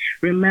 Somebody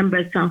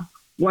remembers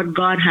what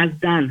God has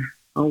done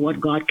or what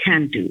God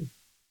can do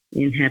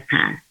in her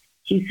past.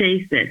 He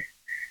says this: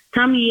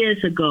 some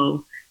years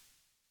ago,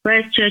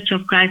 First Church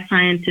of Christ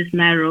Scientists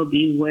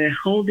Nairobi were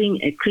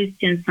holding a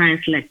Christian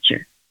Science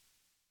lecture.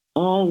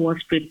 All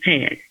was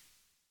prepared.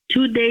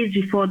 2 days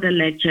before the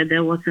lecture,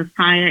 there was a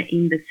fire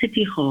in the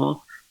city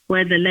hall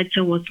where the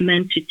lecture was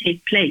meant to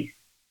take place.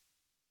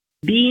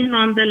 Being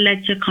on the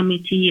lecture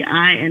committee,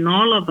 I and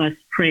all of us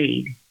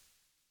prayed.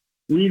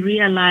 We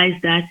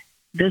realized that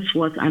this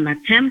was an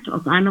attempt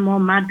of animal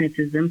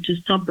magnetism to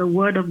stop the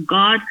word of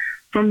God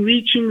from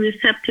reaching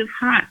receptive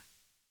hearts.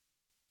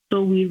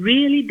 So we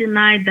really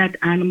denied that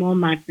animal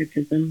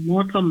magnetism,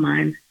 mortal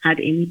minds, had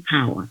any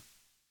power.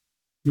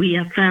 We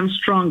affirmed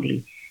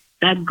strongly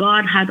that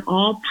God had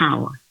all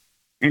power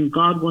and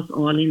God was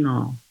all in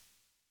all.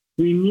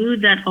 We knew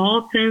that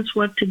all things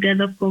work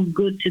together for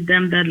good to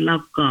them that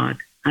love God,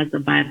 as the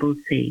Bible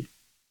says.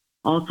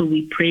 Also,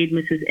 we prayed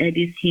Mrs.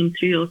 Eddy's hymn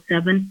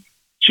 307,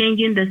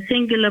 changing the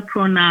singular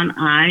pronoun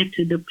I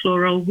to the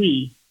plural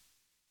we.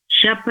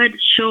 Shepherd,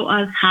 show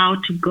us how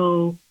to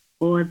go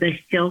o'er the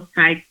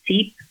hillside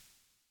steep,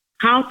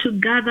 how to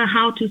gather,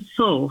 how to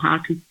sow, how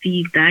to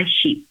feed thy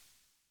sheep.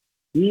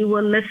 We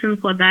will listen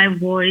for thy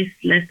voice,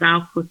 lest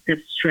our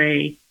footsteps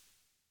stray.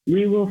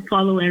 We will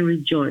follow and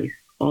rejoice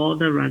all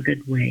the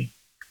rugged way.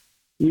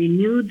 We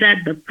knew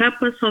that the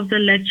purpose of the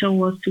lecture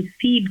was to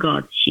feed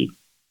God's sheep,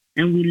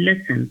 and we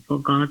listened for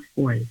God's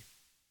voice.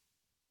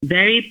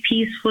 Very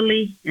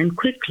peacefully and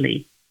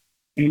quickly,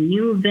 a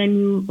new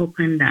venue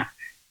opened up.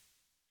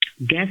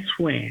 Guess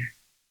where?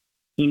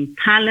 In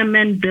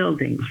Parliament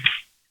Buildings.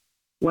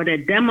 What a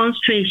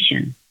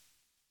demonstration.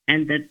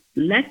 And the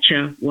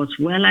lecture was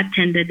well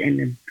attended and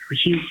a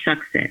huge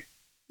success.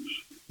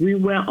 We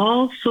were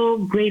all so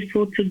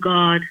grateful to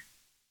God,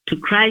 to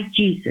Christ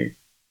Jesus,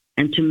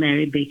 and to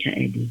Mary Baker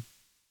Eddy.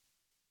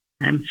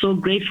 I'm so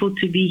grateful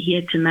to be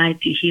here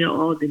tonight to hear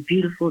all the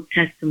beautiful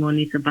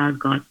testimonies about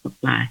God's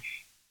supply.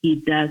 He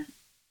does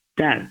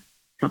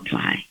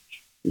supply.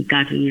 We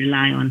got to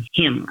rely on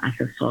Him as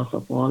a source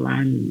of all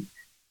our needs.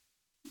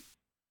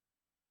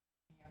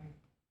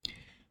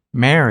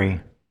 Mary.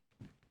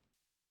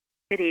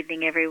 Good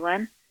evening,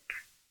 everyone.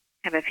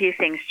 I have a few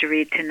things to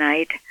read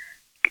tonight.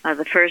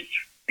 The first,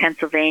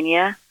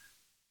 Pennsylvania.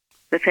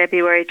 The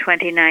February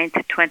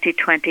 29th,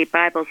 2020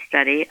 Bible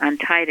study on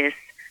Titus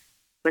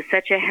was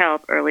such a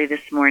help early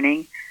this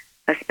morning,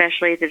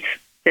 especially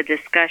the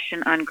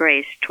discussion on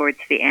grace towards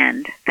the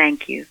end.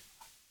 Thank you.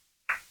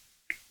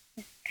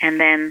 And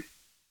then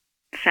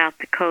South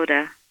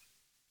Dakota.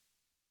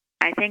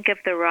 I think of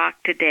the rock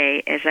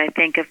today as I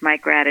think of my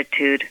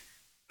gratitude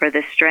for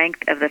the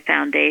strength of the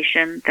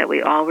foundation that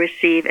we all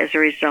receive as a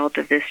result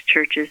of this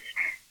church's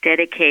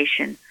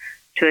dedication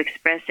to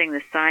expressing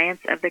the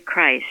science of the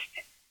Christ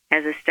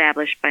as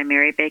established by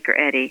Mary Baker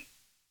Eddy.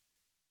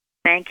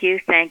 Thank you,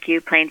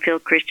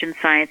 Plainfield Christian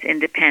Science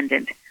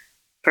Independent,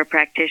 for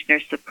practitioner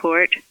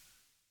support,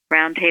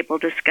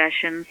 roundtable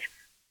discussions,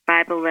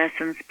 Bible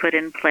lessons put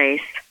in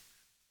place,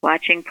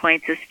 watching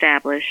points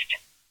established,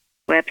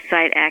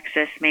 website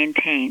access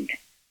maintained.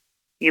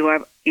 You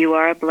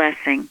are a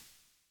blessing.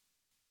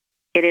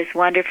 It is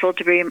wonderful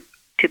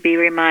to be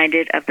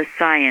reminded of the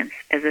science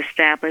as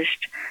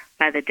established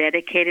by the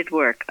dedicated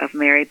work of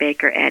Mary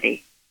Baker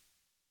Eddy.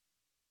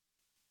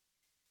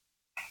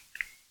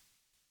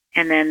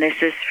 And then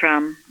this is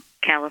from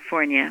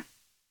California.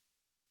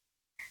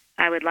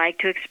 I would like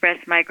to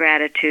express my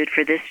gratitude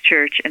for this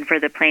church and for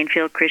the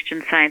Plainfield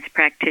Christian Science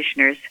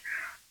practitioners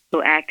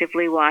who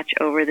actively watch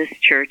over this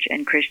church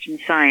and Christian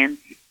Science.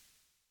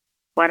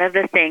 One of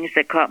the things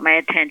that caught my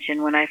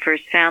attention when I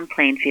first found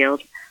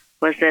Plainfield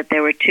was that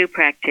there were 2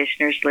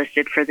 practitioners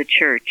listed for the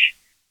church.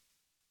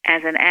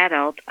 As an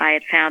adult, I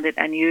had found it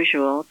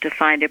unusual to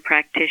find a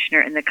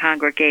practitioner in the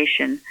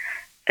congregation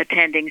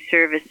attending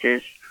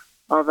services,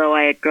 although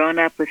I had grown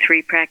up with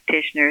 3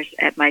 practitioners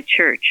at my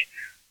church,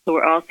 who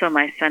were also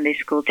my Sunday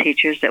school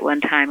teachers at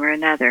one time or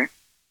another.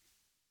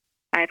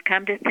 I have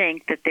come to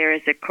think that there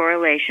is a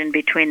correlation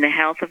between the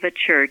health of a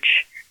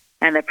church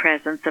and the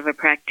presence of a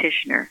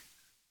practitioner.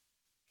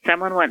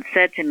 Someone once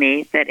said to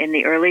me that in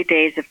the early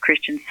days of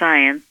Christian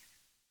Science,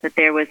 that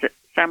there was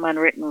some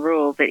unwritten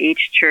rule that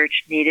each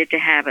church needed to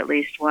have at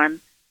least one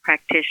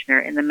practitioner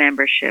in the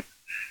membership.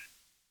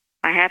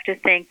 I have to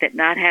think that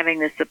not having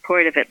the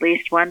support of at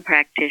least one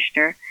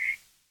practitioner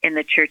in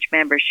the church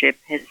membership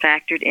has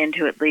factored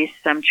into at least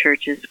some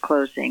churches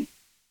closing.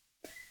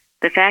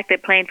 The fact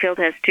that Plainfield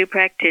has 2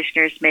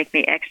 practitioners make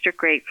me extra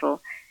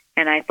grateful,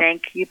 and I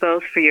thank you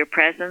both for your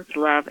presence,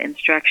 love,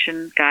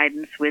 instruction,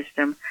 guidance,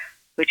 wisdom,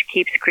 which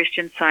keeps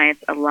Christian Science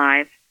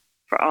alive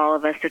for all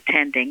of us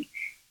attending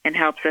and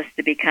helps us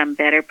to become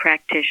better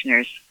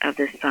practitioners of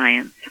this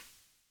science.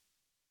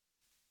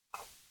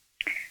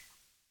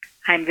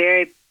 I'm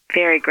very,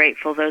 very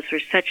grateful. Those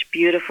were such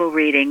beautiful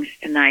readings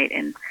tonight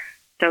and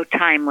so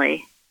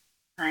timely.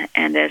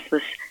 And as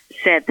was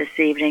said this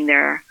evening,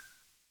 there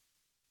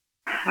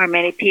are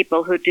many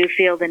people who do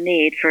feel the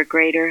need for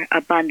greater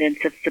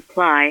abundance of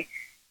supply,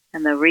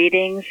 and the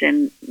readings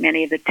and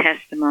many of the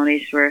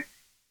testimonies were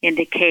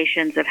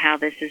indications of how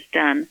this is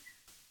done.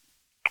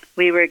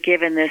 We were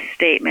given this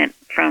statement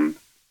from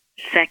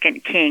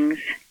 2 Kings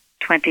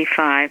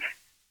 25,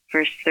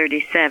 verse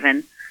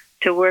 37,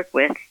 to work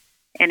with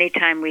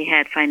anytime we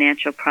had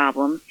financial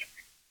problems.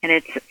 And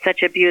it's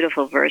such a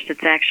beautiful verse.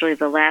 It's actually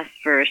the last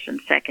verse in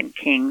 2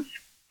 Kings.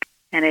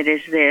 And it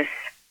is this: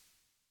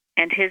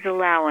 "And his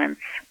allowance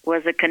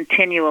was a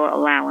continual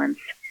allowance,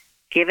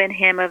 given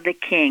him of the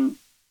king,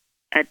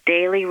 a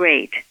daily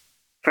rate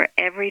for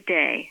every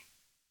day,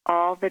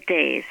 all the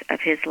days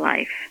of his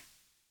life."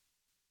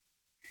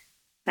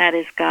 That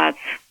is God's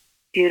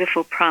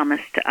beautiful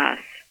promise to us.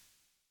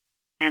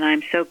 And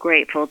I'm so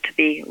grateful to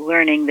be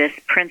learning this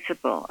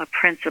principle,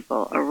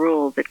 a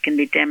rule that can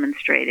be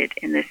demonstrated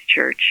in this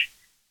church.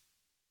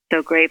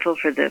 So grateful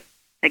for the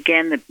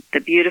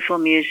beautiful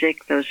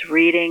music, those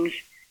readings,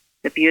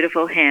 the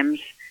beautiful hymns,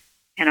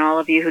 and all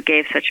of you who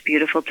gave such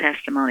beautiful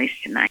testimonies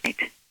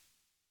tonight.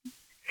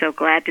 So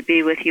glad to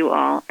be with you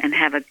all, and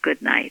have a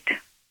good night.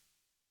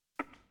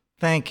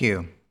 Thank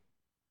you.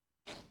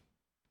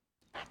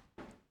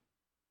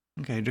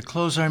 Okay, to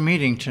close our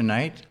meeting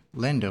tonight,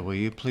 Linda, will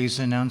you please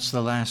announce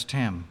the last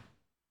hymn?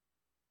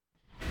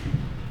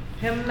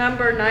 Hymn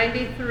number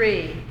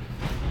 93.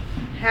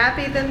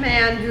 Happy the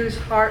man whose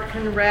heart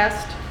can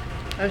rest,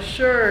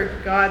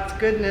 assured God's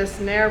goodness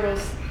ne'er will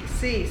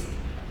cease.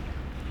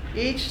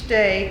 Each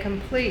day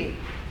complete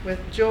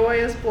with joy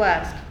is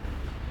blessed,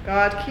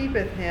 God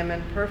keepeth him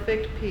in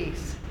perfect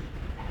peace.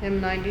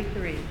 Hymn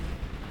 93.